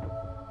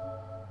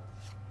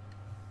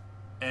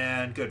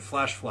 And good,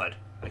 Flash Flood.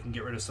 I can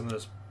get rid of some of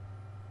those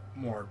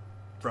more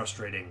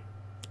frustrating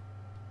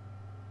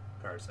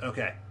cards.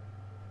 Okay.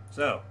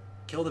 So,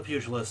 kill the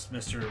Pugilist,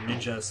 Mr.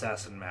 Ninja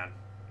Assassin Man.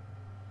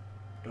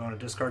 Don't want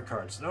to discard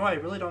cards. No, I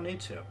really don't need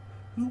to.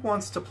 Who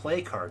wants to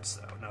play cards,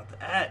 though? Now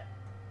that,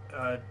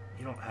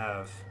 you don't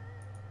have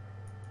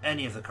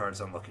any of the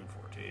cards I'm looking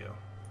for, do you?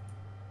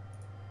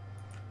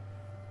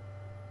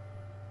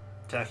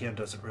 Tachyon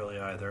doesn't really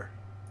either.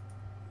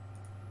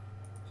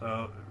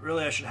 So,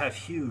 really I should have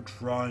Hugh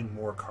drawing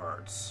more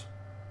cards.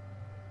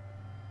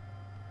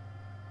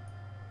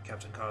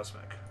 Captain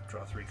Cosmic,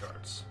 draw 3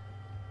 cards.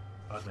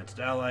 Augmented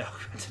Ally,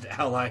 Augmented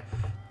Ally.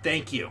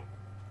 Thank you.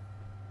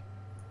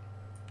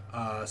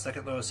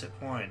 Second lowest hit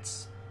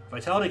points.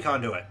 Vitality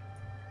Conduit.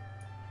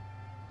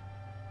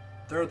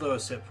 Third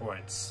lowest hit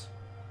points.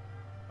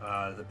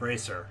 The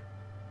Bracer.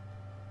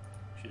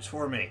 Choose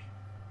for me.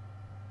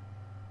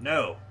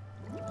 No.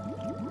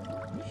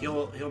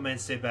 He'll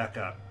Mainstay back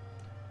up.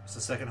 It's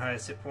the second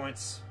highest hit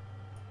points.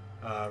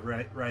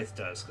 Wraith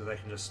does, because I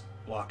can just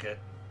block it.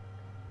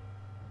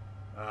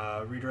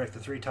 Redirect the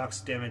 3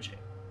 toxic damage.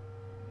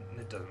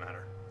 It doesn't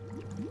matter.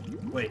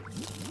 Wait.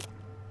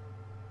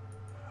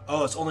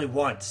 Oh, it's only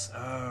once.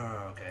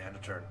 Oh, okay, end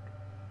of turn.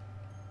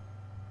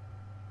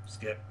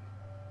 Skip.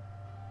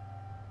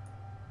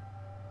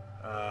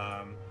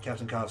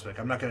 Captain Cosmic.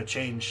 I'm not going to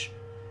change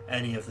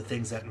any of the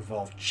things that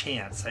involve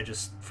chance. I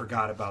just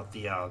forgot about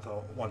the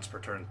once per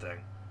turn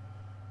thing.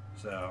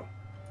 So,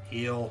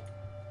 heal.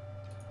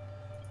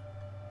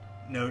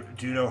 No,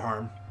 do no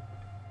harm.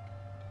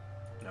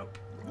 Nope.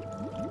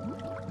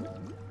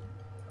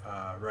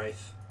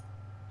 Wraith.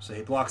 So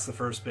he blocks the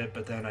first bit,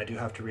 but then I do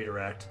have to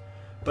redirect.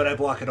 But I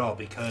block it all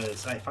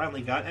because I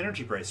finally got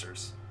energy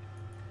bracers.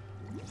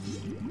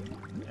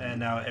 And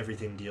now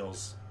everything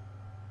deals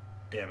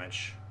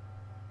damage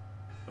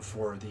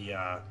before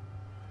the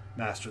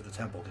Master of the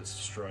Temple gets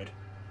destroyed.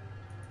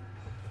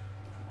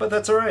 But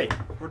that's alright.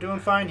 We're doing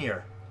fine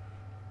here.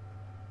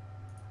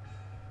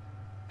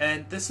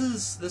 And this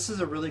is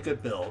a really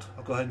good build.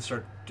 I'll go ahead and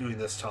start doing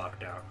this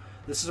talk now.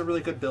 This is a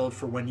really good build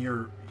for when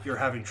you're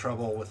having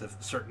trouble with a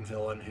certain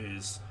villain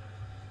who's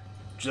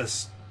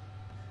just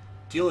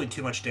dealing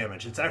too much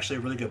damage. It's actually a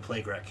really good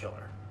Plague Rat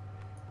killer.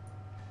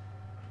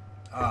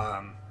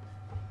 Yeah,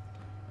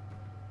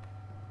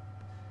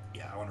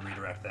 I want to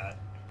redirect that.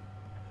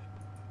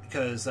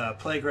 Because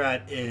Plague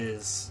Rat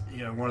is,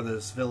 one of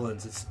those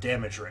villains, it's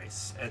damage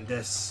race. And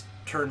this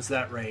turns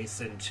that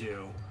race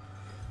into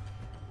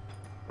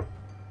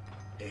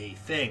a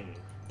thing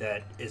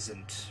that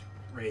isn't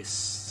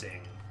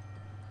racing.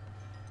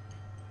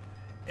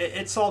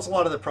 It solves a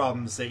lot of the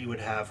problems that you would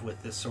have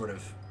with this sort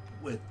of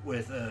with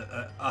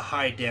a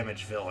high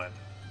damage villain.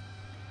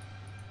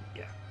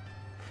 Yeah.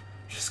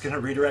 Just gonna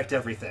redirect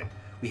everything.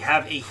 We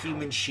have a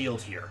human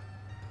shield here.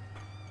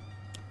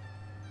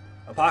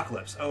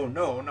 Apocalypse. Oh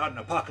no, not an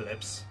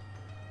apocalypse.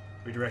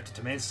 Redirect it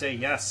to Mainstay,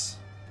 yes.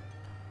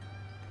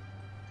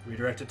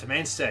 Redirect it to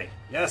Mainstay,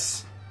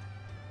 yes.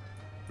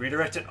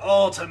 Redirect it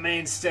all to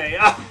Mainstay.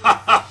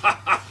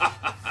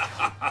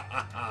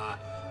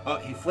 Oh,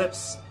 he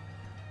flips.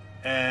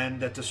 And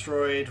that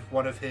destroyed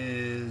one of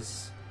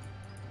his...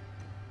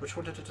 Which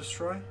one did it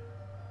destroy?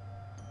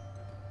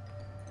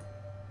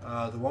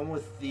 The one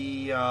with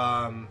the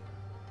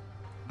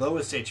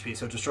lowest HP,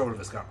 so destroy one of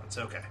his gauntlets.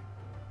 Okay.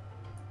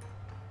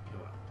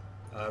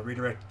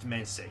 Redirect to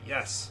Mainstay.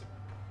 Yes.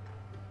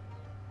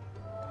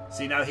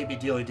 See, now he'd be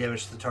dealing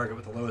damage to the target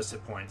with the lowest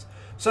hit points.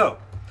 So,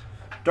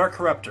 Dark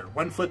Corruptor.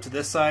 One flip to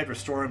this side,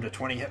 restore him to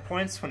 20 hit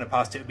points, when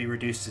Apostate would be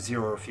reduced to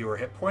 0 or fewer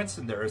hit points,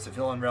 and there is a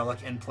Villain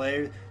Relic in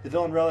play. The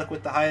Villain Relic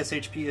with the highest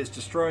HP is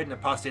destroyed, and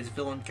Apostate's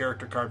Villain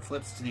character card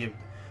flips to the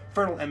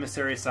Infernal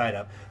Emissary side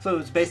up. So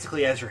it's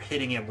basically as you're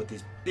hitting him with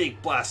these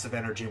big blasts of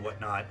energy and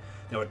whatnot,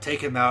 that would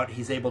take him out.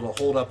 He's able to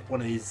hold up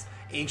one of these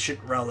ancient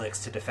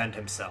relics to defend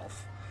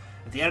himself.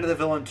 At the end of the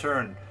villain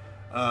turn,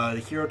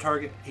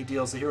 he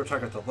deals the hero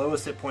target the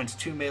lowest hit points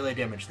 2 melee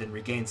damage, then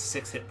regains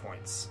 6 hit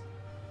points.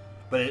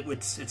 But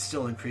it's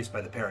still increased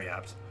by the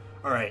parry-opt.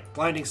 Alright,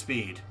 Blinding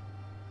Speed.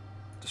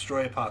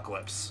 Destroy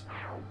Apocalypse.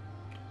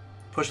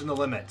 Pushing the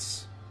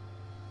limits.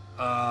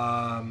 You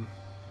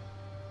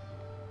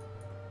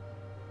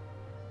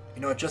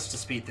know what, just to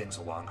speed things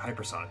along,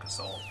 Hypersonic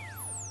Assault.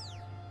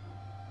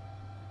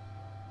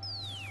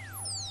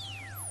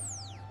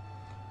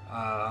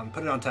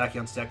 Put it on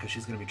Tachyon's deck because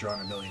she's going to be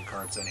drawing a million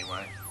cards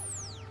anyway.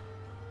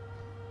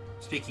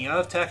 Speaking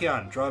of,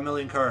 Tachyon, draw a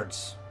million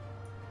cards.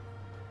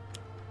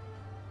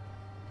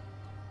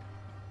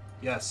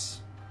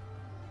 Yes.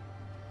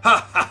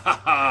 Ha ha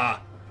ha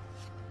ha!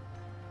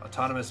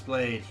 Autonomous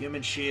Blade,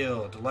 Human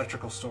Shield,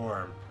 Electrical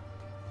Storm.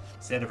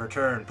 It's the end of her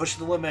turn. Push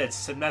the limits,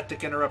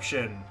 Synaptic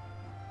Interruption.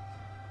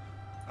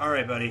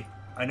 Alright, buddy.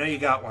 I know you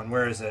got one.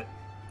 Where is it?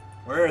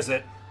 Where is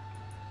it?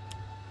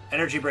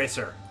 Energy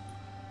Bracer.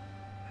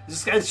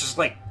 This guy's just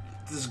like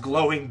this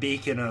glowing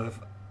beacon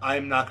of,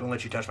 I'm not going to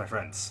let you touch my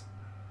friends.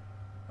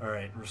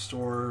 Alright,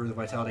 restore the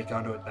Vitality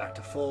Conduit back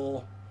to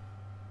full.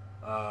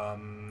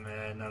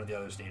 And none of the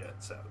others need it,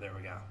 so there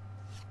we go.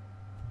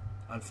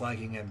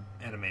 Unflagging and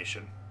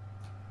animation.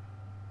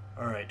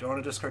 Alright, don't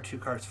want to discard 2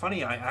 cards.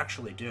 Funny, I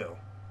actually do.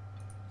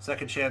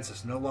 Second chance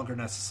is no longer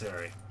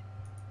necessary.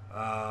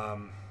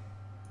 I'll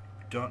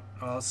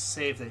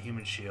save that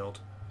Human Shield.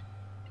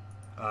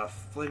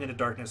 Fling into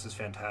Darkness is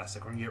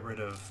fantastic. We're going to get rid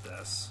of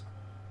this.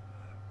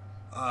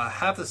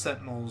 Have the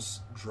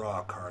Sentinels draw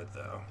a card,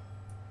 though.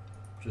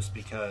 Just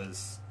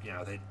because, you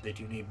know, they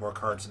do need more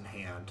cards in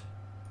hand.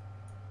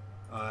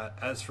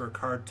 As for a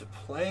card to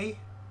play,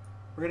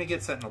 we're going to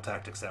get Sentinel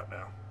Tactics out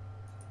now.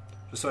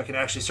 Just so I can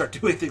actually start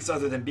doing things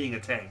other than being a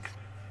tank.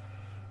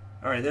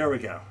 Alright, there we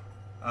go.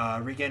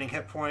 Regaining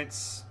hit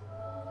points.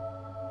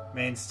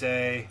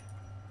 Mainstay.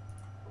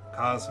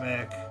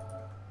 Cosmic.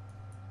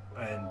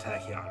 And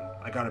Tachyon.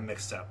 I got them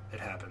mixed up. It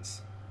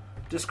happens.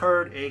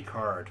 Discard a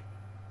card.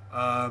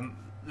 I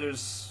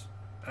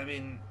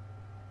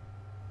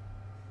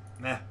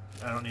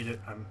don't need it.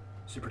 I'm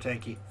super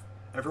tanky.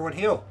 Everyone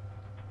heal.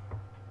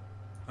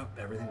 Oh,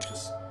 everything's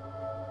just...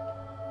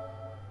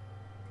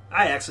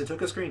 I actually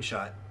took a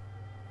screenshot.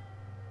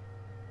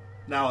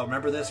 Now I'll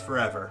remember this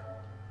forever.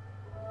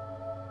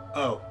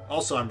 Oh,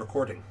 also I'm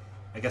recording.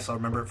 I guess I'll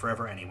remember it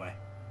forever anyway.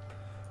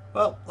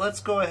 Well, let's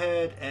go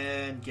ahead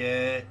and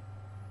get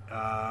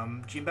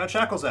Gene-Bound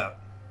Shackles out.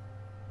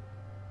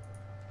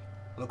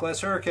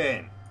 Localized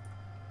Hurricane.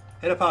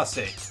 Hit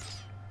Apostate.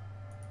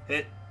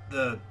 Hit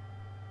the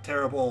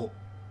terrible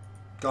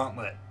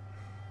Gauntlet.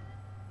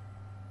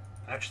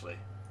 Actually,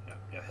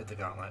 yeah, hit the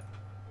Gauntlet.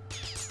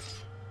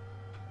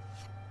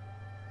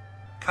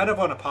 Kind of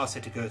want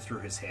Apostate to go through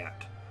his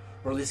hand.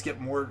 Or at least get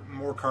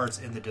more cards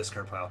in the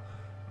discard pile.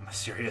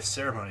 Mysterious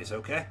Ceremonies,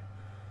 okay.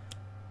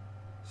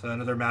 So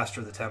another Master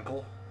of the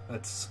Temple.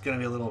 That's going to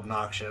be a little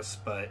obnoxious,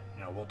 but,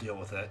 you know, we'll deal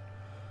with it.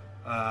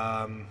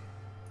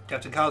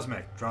 Captain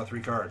Cosmic, draw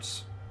 3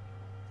 cards.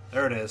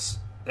 There it is.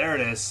 There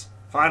it is.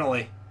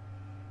 Finally.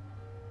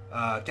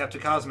 Captain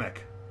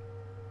Cosmic.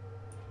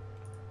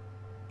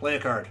 Play a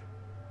card.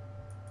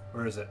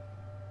 Where is it?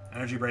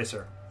 Energy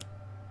Bracer.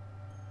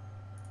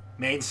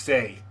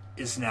 Mainstay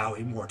is now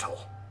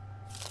immortal.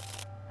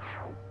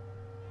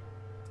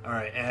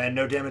 Alright, and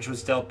no damage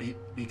was dealt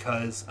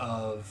because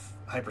of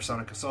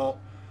Hypersonic Assault.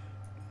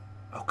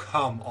 Oh,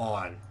 come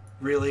on.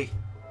 Really?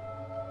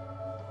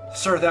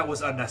 Sir, that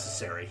was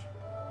unnecessary.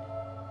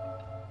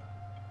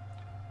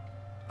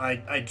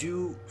 I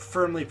do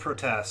firmly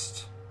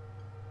protest.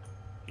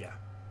 Yeah.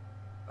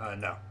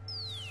 No.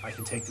 I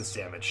can take this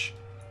damage.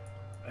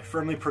 I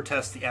firmly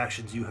protest the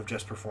actions you have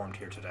just performed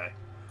here today.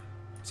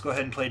 Let's go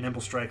ahead and play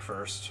Nimble Strike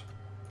first.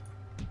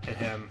 Hit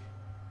him.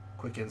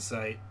 Quick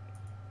Insight.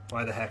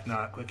 Why the heck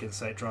not? Quick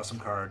Insight, draw some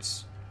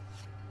cards.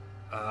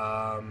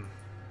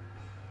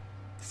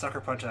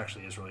 Sucker Punch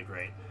actually is really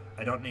great.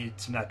 I don't need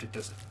Synaptic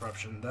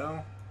Disruption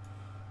though.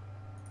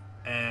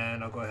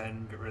 And I'll go ahead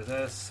and get rid of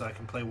this so I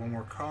can play one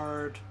more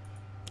card.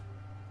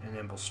 And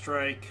Nimble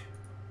Strike.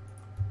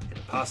 Hit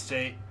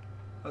Apostate.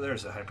 Oh,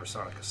 there's a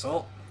Hypersonic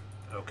Assault.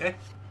 Okay.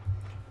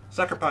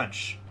 Sucker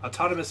Punch.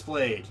 Autonomous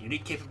Blade.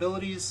 Unique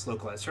capabilities.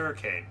 Localized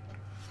Hurricane.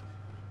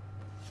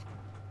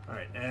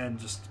 Alright, and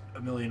just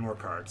a million more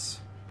cards.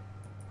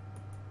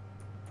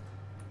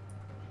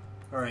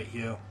 Alright,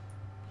 Hugh.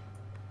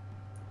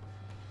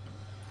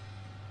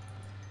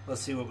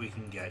 Let's see what we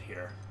can get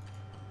here.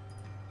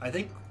 I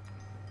think...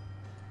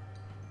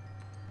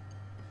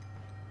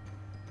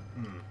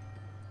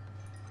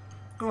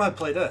 Go ahead and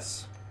play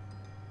this.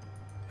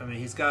 I mean,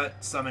 he's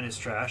got some in his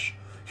trash.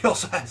 He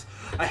also has...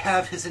 I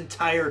have his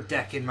entire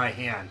deck in my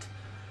hand.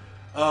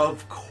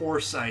 Of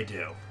course I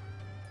do.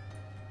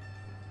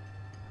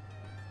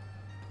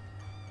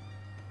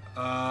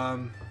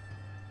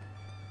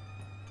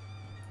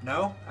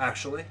 No,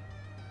 actually.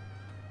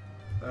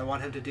 I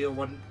want him to deal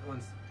one...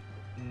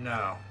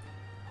 No.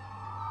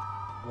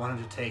 I want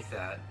him to take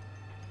that.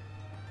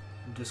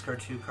 Discard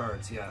 2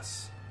 cards,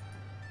 yes.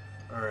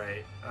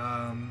 Alright,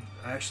 I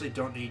actually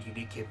don't need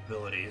unique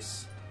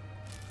capabilities.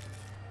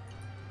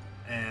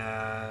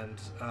 And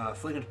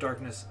Fling into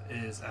Darkness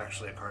is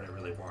actually a card I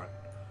really want.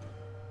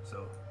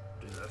 So,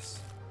 do this.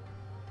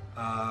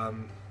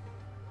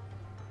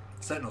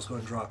 Sentinels, go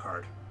ahead and draw a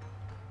card.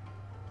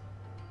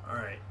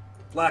 Alright.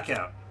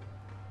 Blackout.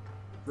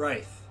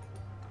 Wraith.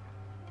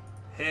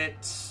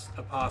 Hit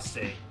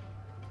Apostate.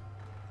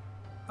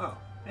 Oh,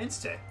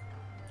 Mainstay.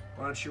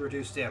 Why don't you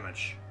reduce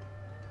damage?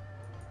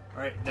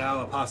 Alright,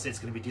 now Apostate's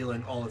going to be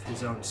dealing all of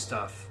his own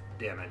stuff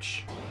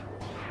damage.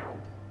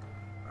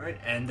 Alright,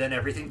 and then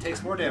everything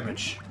takes more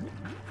damage.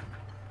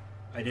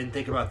 I didn't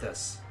think about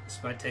this. This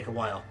might take a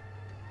while.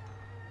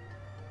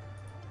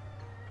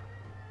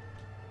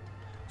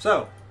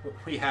 So, what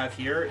we have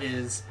here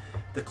is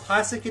the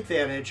classic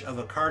advantage of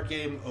a card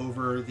game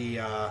over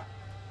the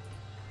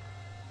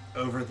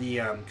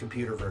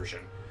computer version.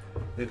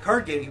 The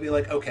card game can be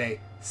like, okay,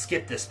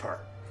 skip this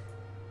part.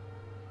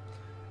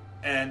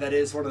 And that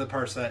is one of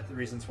the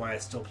reasons why I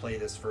still play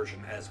this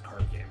version as a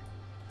card game.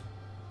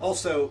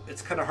 Also,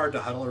 it's kind of hard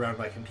to huddle around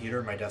my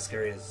computer. My desk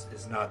area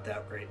is not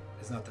that great.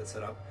 It's not that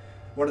set up.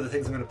 One of the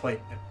things I'm going to play,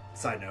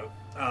 side note,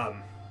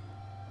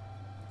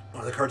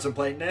 one of the cards I'm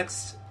playing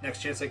next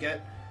chance I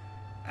get,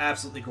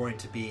 absolutely going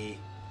to be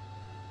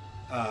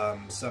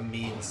some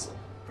means.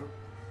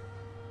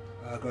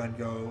 I'll go ahead and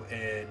go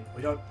in.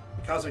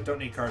 Cosmic don't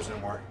need cards no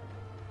more.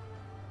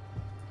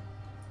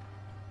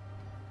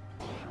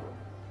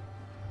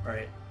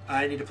 Alright,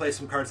 I need to play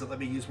some cards that let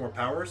me use more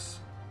powers.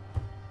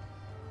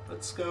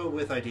 Let's go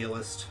with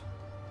Idealist.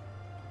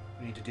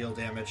 We need to deal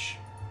damage.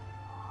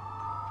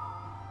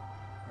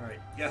 Alright,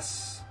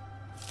 yes.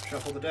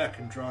 Shuffle the deck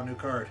and draw a new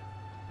card.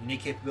 Unique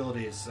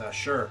capabilities,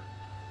 sure.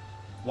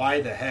 Why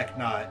the heck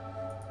not?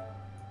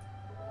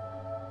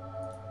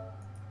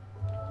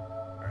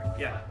 Alright,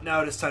 yeah,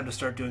 now it is time to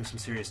start doing some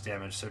serious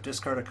damage. So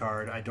discard a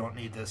card. I don't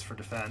need this for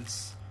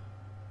defense.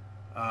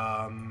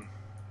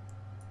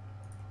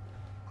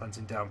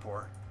 Cleansing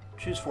Downpour.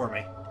 Choose for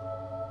me.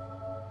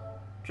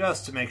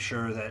 Just to make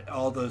sure that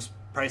all those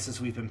prices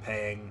we've been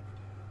paying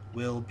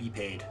will be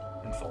paid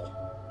in full.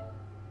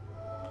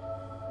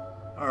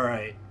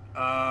 Alright.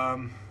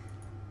 Go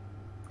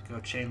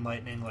Chain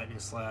Lightning, Lightning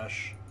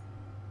Slash.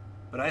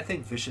 But I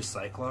think Vicious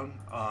Cyclone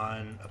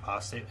on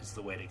Apostate is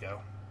the way to go.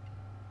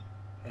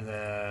 And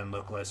then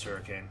Localized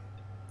Hurricane.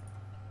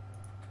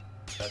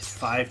 That's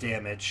 5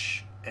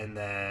 damage. And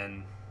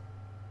then...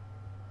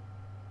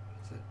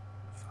 is it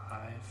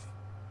 5?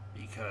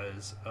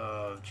 Because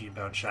of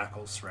Genebound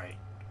Shackles, right.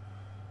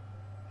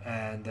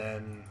 And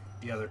then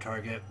the other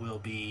target will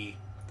be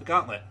the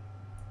Gauntlet.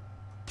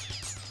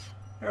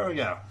 There we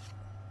go.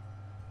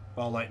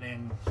 Ball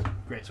Lightning.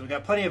 Great, so we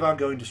got plenty of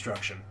ongoing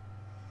destruction.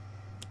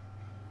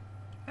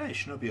 Hey,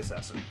 Shinobi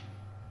Assassin.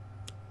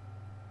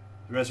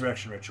 The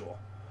Resurrection Ritual.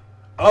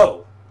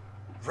 Oh!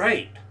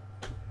 Right!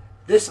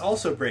 This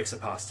also breaks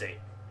Apostate.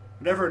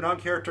 Whenever a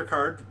non-character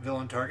card,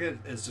 villain target,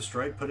 is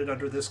destroyed, put it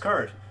under this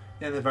card.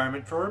 In the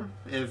environment form,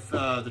 if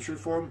the true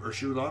form or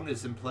Shulong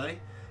is in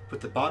play,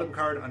 put the bottom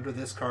card under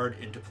this card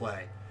into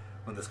play.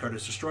 When this card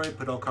is destroyed,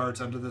 put all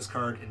cards under this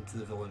card into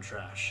the villain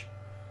trash.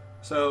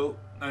 So,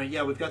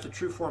 yeah, we've got the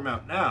true form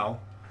out now,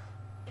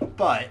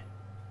 but,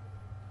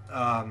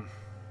 let's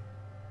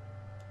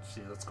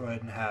see, let's go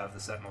ahead and have the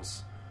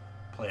Sentinels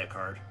play a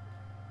card.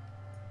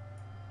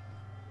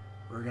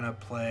 We're going to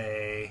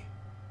play,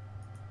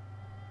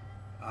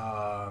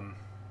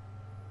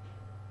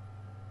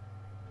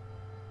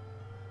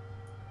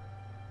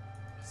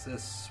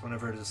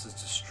 whenever this is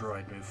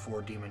destroyed, move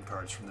 4 demon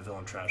cards from the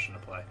villain trash into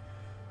play.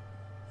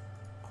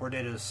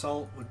 Coordinated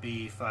Assault would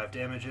be 5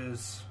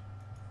 damages.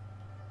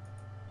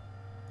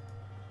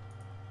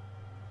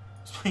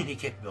 Unique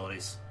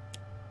capabilities.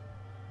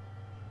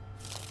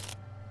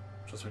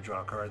 Just gonna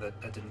draw a card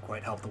that didn't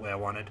quite help the way I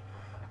wanted.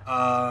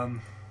 Let's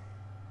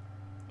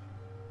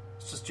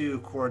just do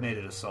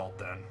Coordinated Assault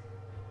then.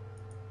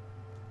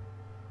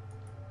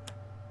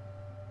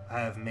 I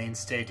have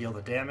Mainstay deal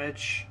the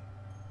damage.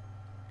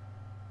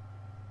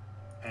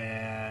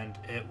 And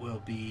it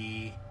will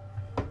be...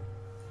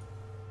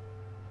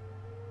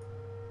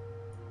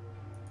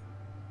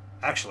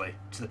 actually,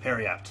 to the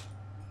Periapt.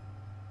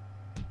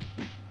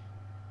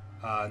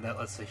 And that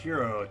lets the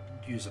hero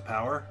use a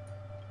power.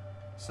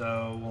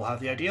 So we'll have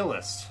the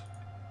Idealist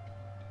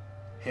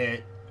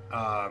hit...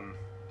 I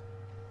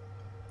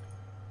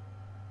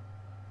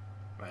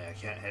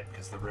can't hit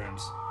because of the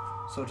runes.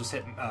 So just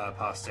hit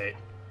Apostate.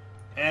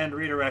 And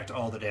redirect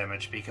all the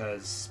damage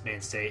because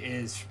Mainstay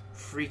is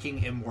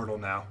freaking immortal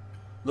now.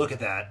 Look at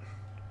that.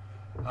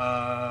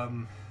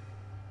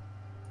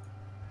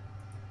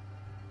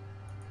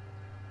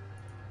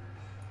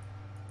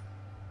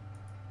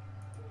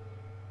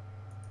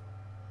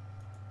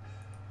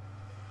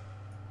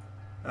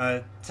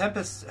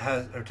 Tempest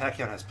has, or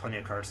Tachyon has plenty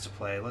of cards to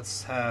play.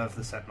 Let's have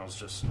the Sentinels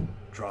just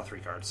draw 3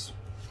 cards.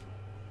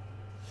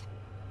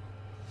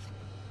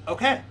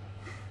 Okay.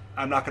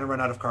 I'm not going to run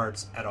out of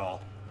cards at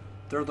all.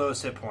 Their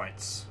lowest hit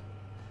points.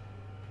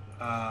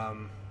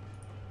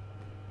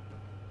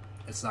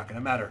 It's not going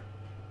to matter.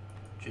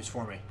 Choose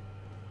for me.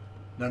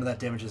 None of that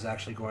damage is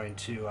actually going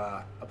to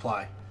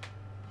apply.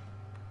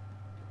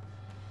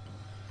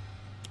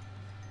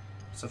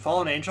 So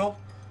Fallen Angel.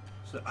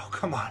 So, oh,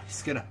 come on.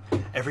 He's going to...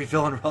 Every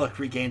villain relic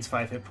regains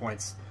 5 hit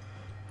points.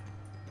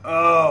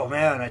 Oh,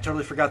 man. I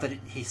totally forgot that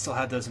he still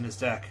had those in his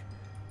deck.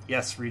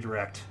 Yes,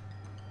 redirect.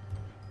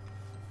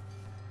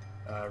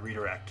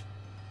 Redirect.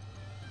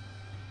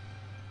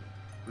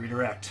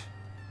 Redirect.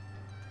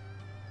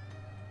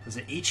 Is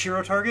it each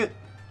hero target?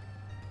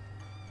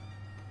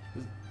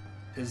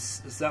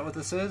 Is that what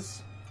this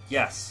is?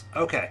 Yes.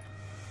 Okay.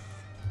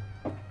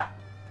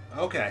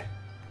 Okay.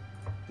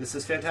 This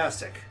is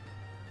fantastic.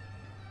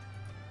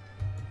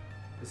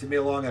 This is going to be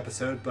a long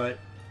episode, but,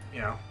 you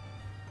know,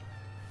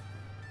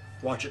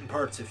 watch it in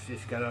parts if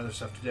you've got other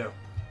stuff to do.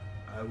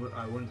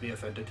 I wouldn't be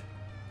offended.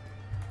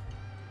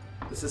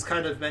 This is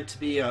kind of meant to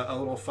be a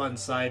little fun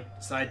side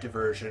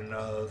diversion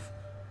of,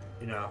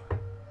 you know,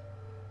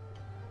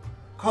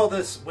 call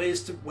this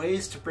ways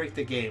to break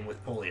the game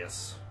with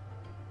Polius.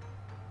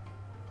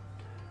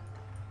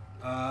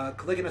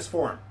 Caligulous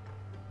form.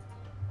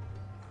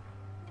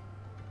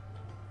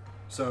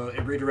 So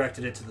it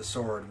redirected it to the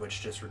sword,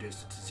 which just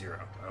reduced it to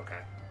 0. Okay.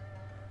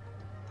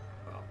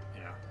 Well,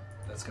 you know,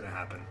 that's going to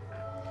happen.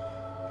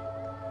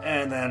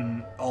 And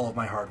then all of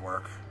my hard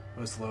work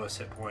was the lowest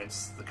hit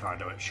points, the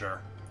conduit,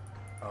 sure.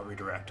 I'll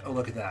redirect. Oh,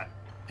 look at that.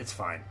 It's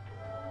fine.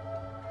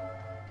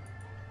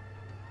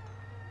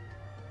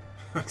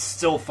 It's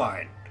still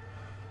fine.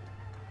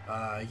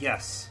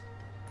 Yes.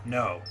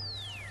 No.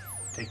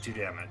 Take 2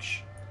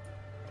 damage.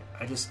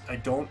 I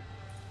don't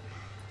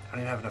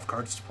even have enough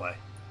cards to play.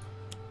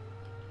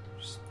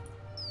 Just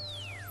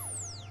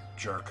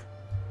jerk.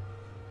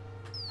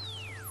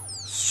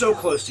 So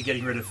close to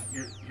getting rid of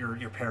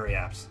your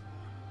parry-apps.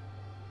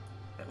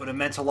 That would have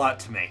meant a lot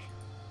to me.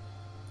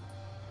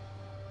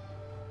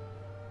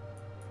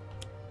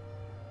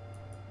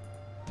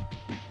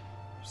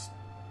 Just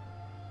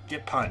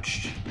get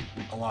punched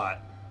a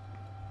lot.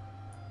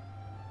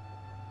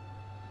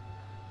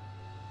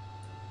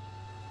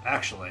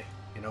 Actually,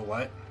 you know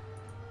what?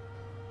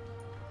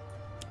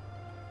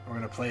 We're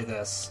going to play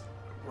this.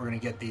 We're going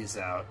to get these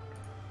out.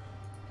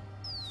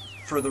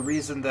 For the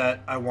reason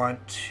that I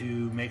want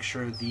to make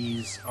sure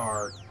these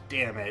are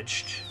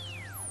damaged.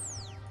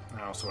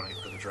 I also want to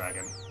get rid of the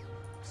dragon.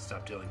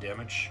 Stop dealing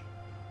damage.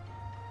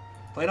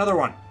 Play another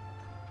one.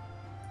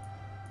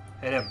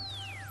 Hit him.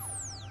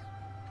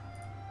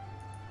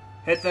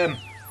 Hit them.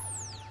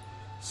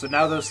 So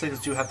now those things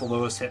do have the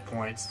lowest hit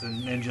points. The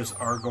ninjas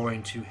are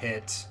going to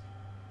hit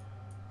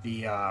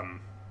the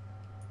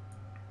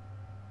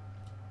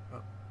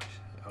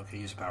okay,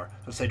 use power.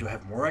 Let's say, do I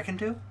have more I can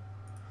do?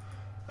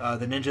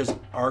 The ninjas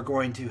are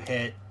going to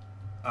hit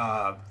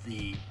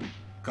the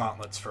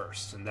gauntlets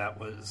first, and that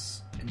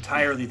was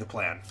entirely the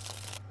plan.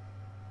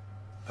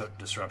 Potent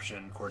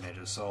disruption,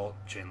 coordinated assault,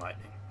 chain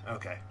lightning.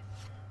 Okay,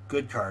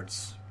 good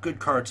cards. Good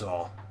cards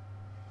all.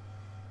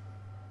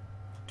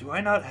 Do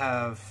I not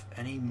have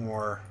any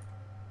more?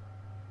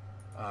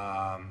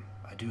 I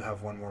do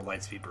have one more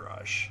Lightspeed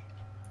Barrage.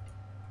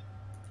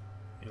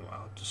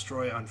 Meanwhile,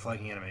 destroy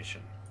unflagging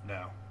animation.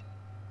 No.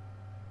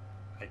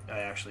 I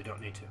actually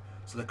don't need to.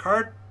 So the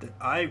card that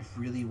I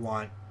really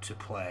want to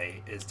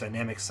play is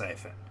Dynamic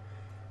Siphon.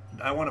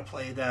 And I want to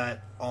play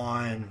that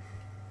on...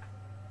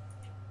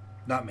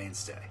 not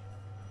Mainstay.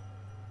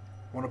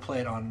 I want to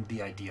play it on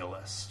the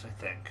Idealist, I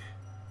think.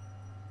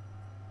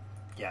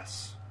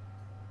 Yes.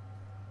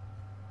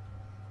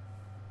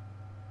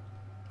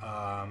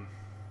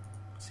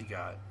 What's he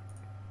got?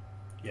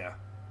 Yeah,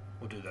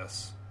 we'll do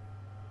this.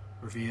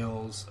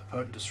 Reveals a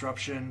potent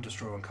disruption,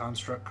 destroy one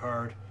construct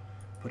card,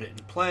 put it in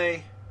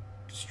play,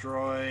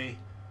 destroy.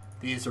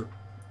 These are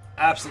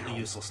absolutely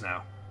useless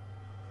now.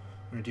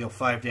 I'm going to deal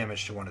 5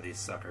 damage to one of these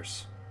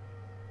suckers.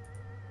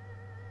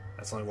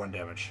 That's only 1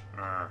 damage.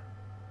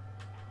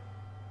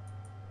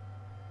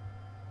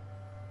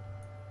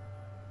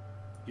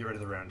 Get rid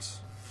of the runes.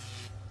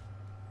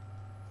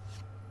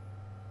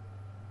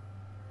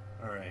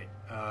 Alright.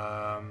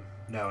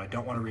 No, I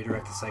don't want to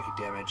redirect the psychic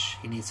damage.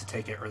 He needs to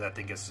take it or that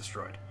thing gets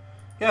destroyed.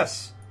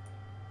 Yes!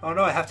 Oh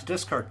no, I have to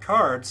discard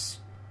cards.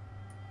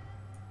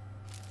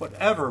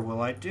 Whatever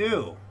will I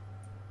do?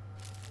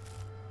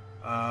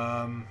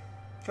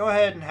 Go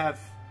ahead and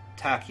have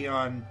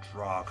Tachyon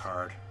draw a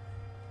card.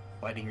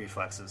 Lightning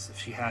Reflexes. If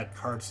she had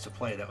cards to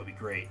play, that would be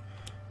great.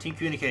 Team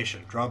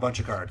Communication. Draw a bunch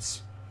of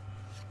cards.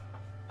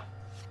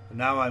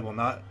 Now I will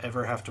not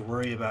ever have to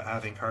worry about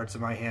having cards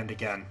in my hand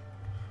again.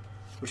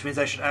 Which means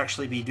I should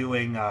actually be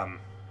doing,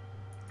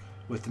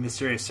 with the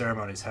Mysterious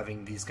Ceremonies,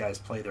 having these guys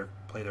play their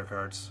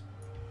cards.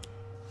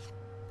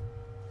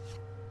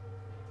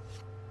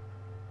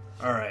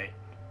 Alright.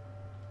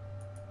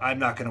 I'm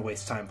not going to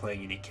waste time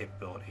playing Unique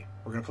Capability.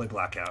 We're going to play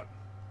Blackout.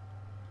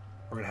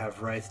 We're going to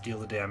have Wraith deal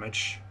the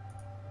damage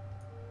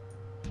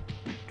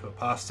to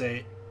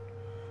Apostate,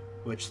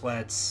 which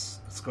let's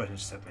go ahead and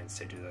just have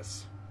Mainstay do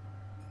this.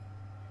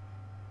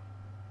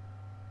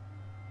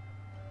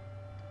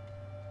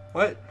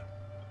 What?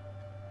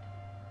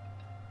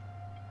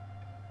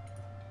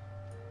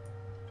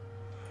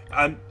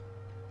 I'm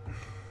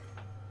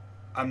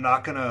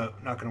not gonna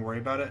worry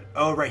about it.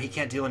 Oh right, he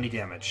can't deal any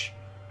damage.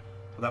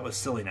 Well, that was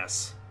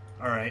silliness.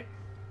 All right,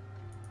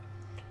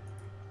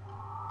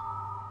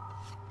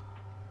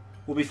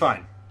 we'll be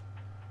fine.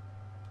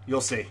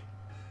 You'll see.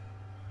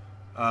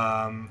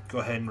 Go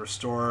ahead and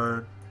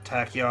restore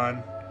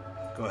Tachyon.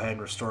 Go ahead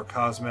and restore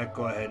Cosmic.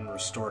 Go ahead and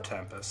restore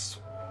Tempest.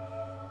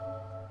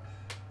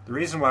 The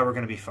reason why we're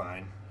going to be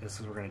fine is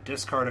because we're going to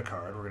discard a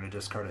card. We're going to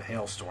discard a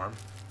Hailstorm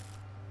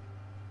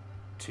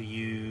to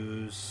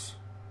use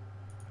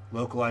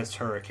Localized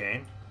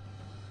Hurricane.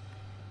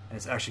 And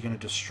it's actually going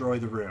to destroy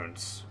the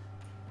runes.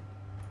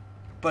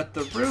 But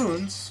the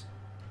runes,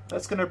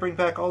 that's going to bring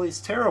back all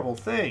these terrible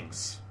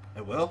things.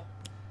 It will.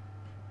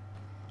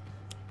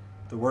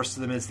 The worst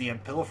of them is the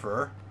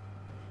Pilferer,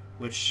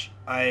 which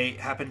I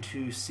happen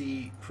to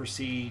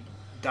foresee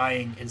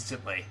dying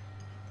instantly.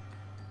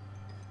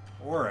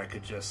 Or I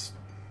could just,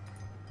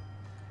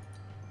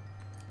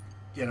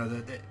 you know,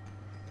 we're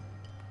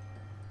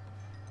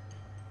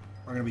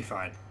going to be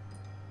fine.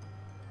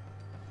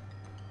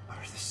 Oh,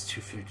 there's 2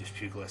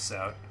 Pugilists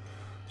out.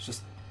 Let's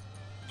just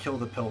kill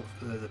the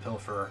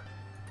Pilferer.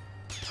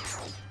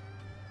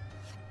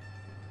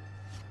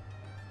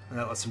 And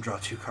that lets him draw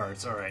 2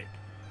 cards. Alright.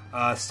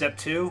 Step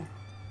 2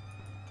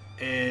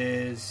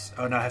 is...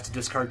 Oh, now I have to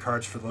discard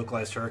cards for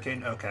Localized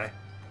Hurricane? Okay.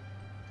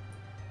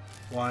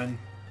 1,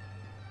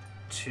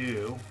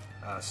 2.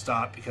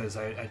 Stop, because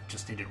I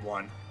just needed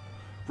 1.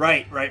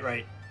 Right.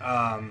 Wait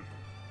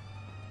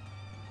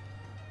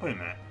a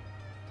minute.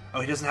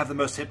 Oh, he doesn't have the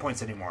most hit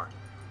points anymore.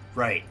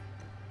 Right.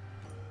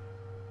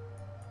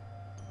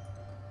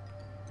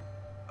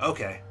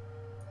 Okay.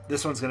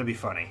 This one's going to be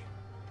funny.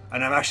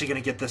 And I'm actually going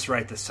to get this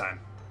right this time.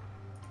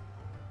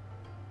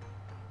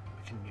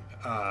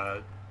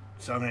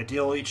 So I'm going to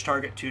deal each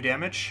target 2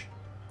 damage.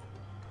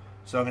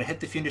 So I'm going to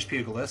hit the Fiendish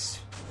Pugilist.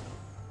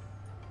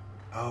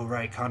 Oh,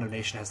 right.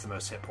 Condemnation has the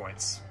most hit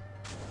points.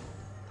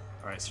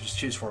 Alright, so just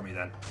choose for me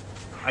then.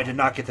 I did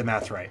not get the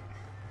math right.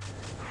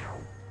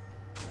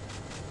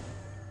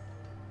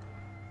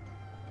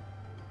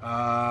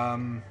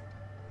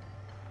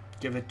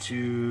 Give it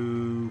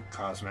to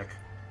Cosmic.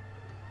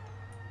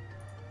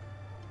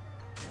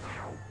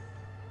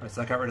 Alright,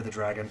 so that got rid of the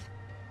dragon.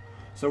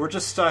 So we're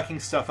just stocking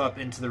stuff up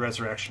into the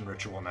Resurrection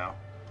Ritual now.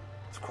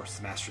 Of course,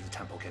 the Master of the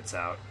Temple gets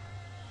out.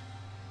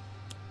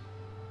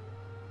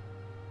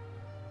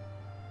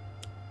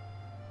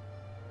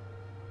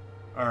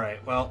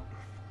 Alright, well...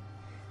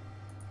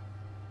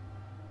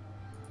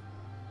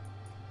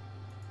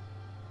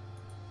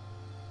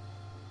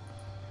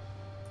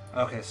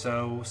 Okay,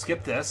 so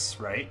skip this,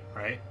 right?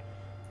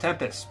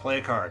 Tempest, play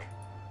a card.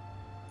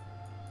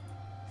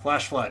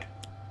 Flash Flood.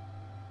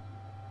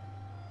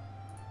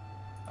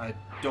 I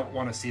don't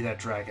want to see that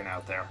dragon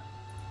out there.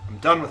 I'm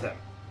done with him.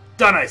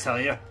 Done, I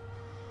tell you.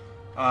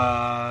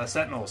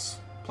 Sentinels,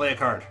 play a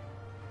card.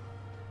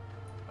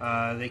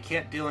 They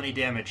can't deal any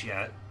damage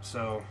yet,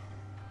 so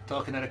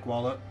Telekinetic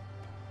Wallop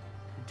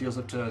deals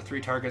up to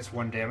 3 targets,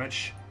 1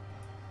 damage.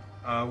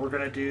 We're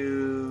gonna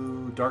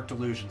do Dark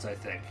Delusions, I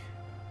think.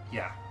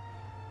 Yeah.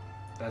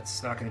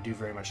 That's not going to do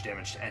very much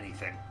damage to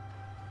anything.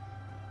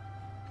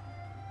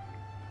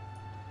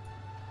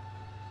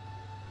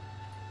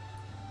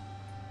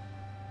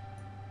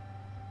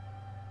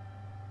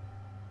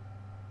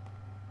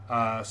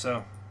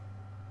 So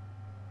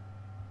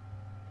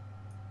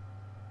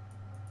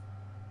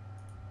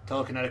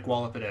Telekinetic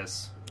Wallop it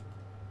is.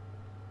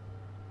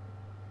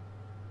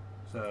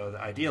 So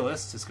the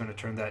Idealist is going to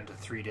turn that into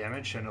 3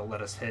 damage, and it'll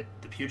let us hit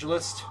the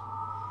Pugilist.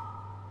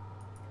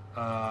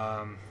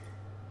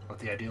 Let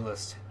the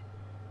Idealist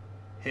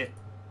hit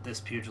this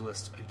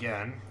Pugilist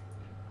again.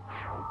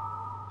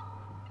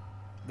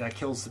 That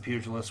kills the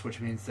Pugilist, which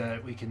means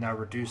that we can now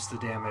reduce the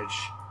damage,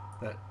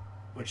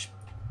 which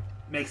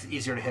makes it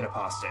easier to hit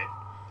Apostate.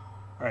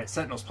 Alright,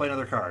 Sentinels, play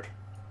another card.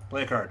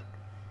 Play a card.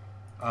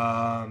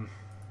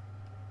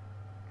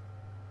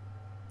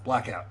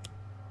 Blackout.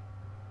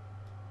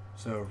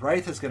 So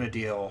Wraith is going to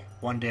deal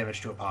 1 damage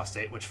to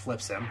Apostate, which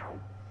flips him.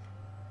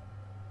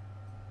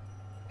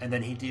 And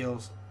then he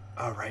deals...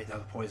 Oh, right, now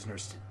the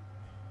Poisoners...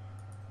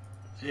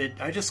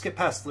 Did I just skip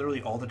past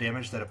literally all the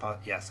damage that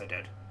Apostate... Yes, I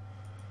did.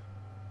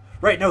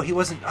 Right, no, he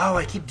wasn't... Oh,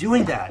 I keep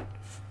doing that!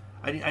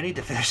 I need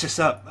to finish this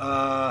up.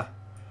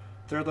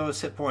 Third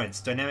lowest hit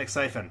points. Dynamic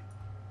Siphon.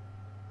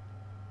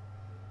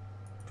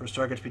 First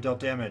target to be dealt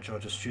damage. I'll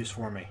just choose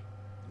for me.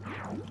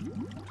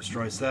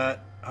 Destroys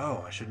that.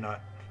 Oh, I should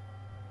not...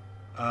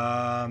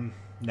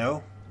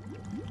 No.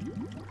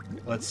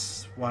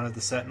 Let's one of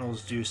the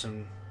Sentinels do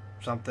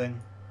something.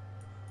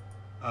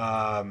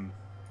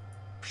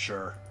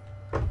 Sure.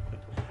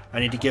 I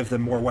need to give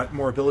them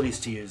more abilities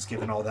to use,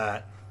 given all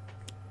that.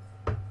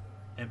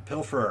 And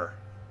Pilferer.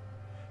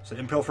 So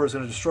Impilfer is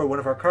going to destroy one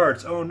of our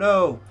cards. Oh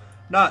no!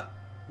 Not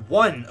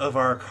one of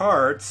our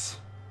cards!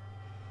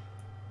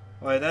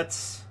 Why,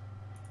 that's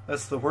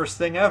the worst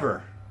thing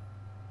ever.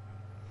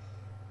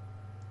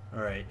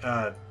 Alright,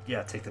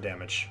 yeah, take the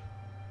damage.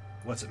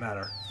 What's it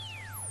matter?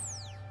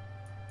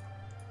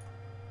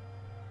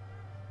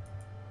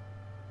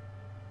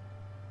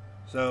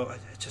 So,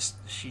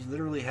 she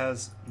literally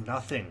has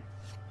nothing.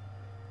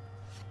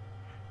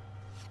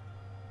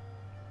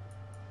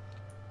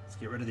 Let's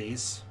get rid of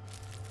these.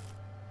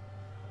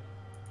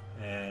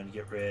 And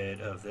get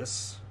rid of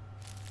this.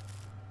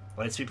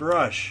 Lightspeed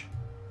Barrage.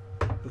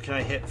 Who can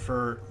I hit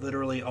for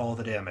literally all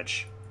the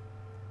damage?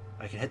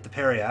 I can hit the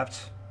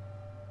Periapt.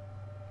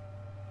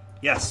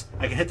 Yes,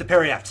 I can hit the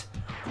Periapt.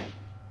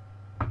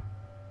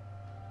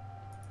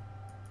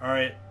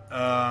 Alright,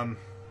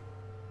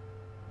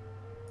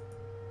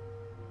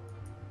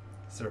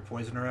 is there a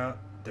Poisoner out?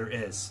 There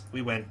is.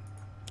 We win.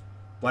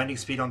 Blinding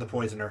Speed on the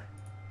Poisoner.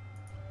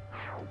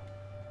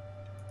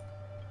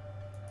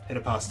 Hit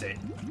Apostate.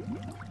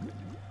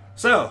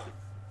 So,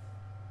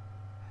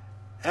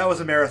 that was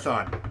a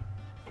marathon.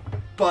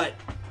 But,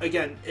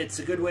 again, it's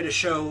a good way to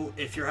show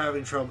if you're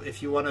having trouble,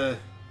 if you want to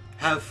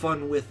have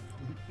fun with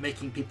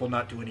making people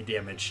not do any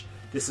damage,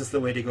 this is the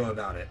way to go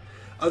about it.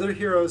 Other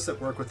heroes that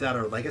work with that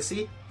are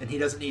Legacy, and he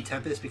doesn't need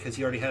Tempest because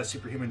he already has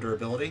superhuman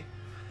durability.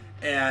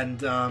 And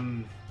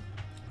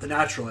the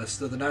Naturalist,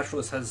 though the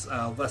Naturalist has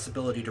less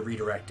ability to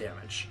redirect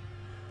damage.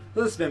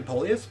 So this has been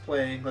Polius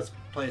playing Let's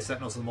Play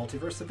Sentinels of the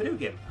Multiverse, the video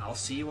game. I'll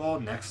see you all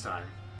next time.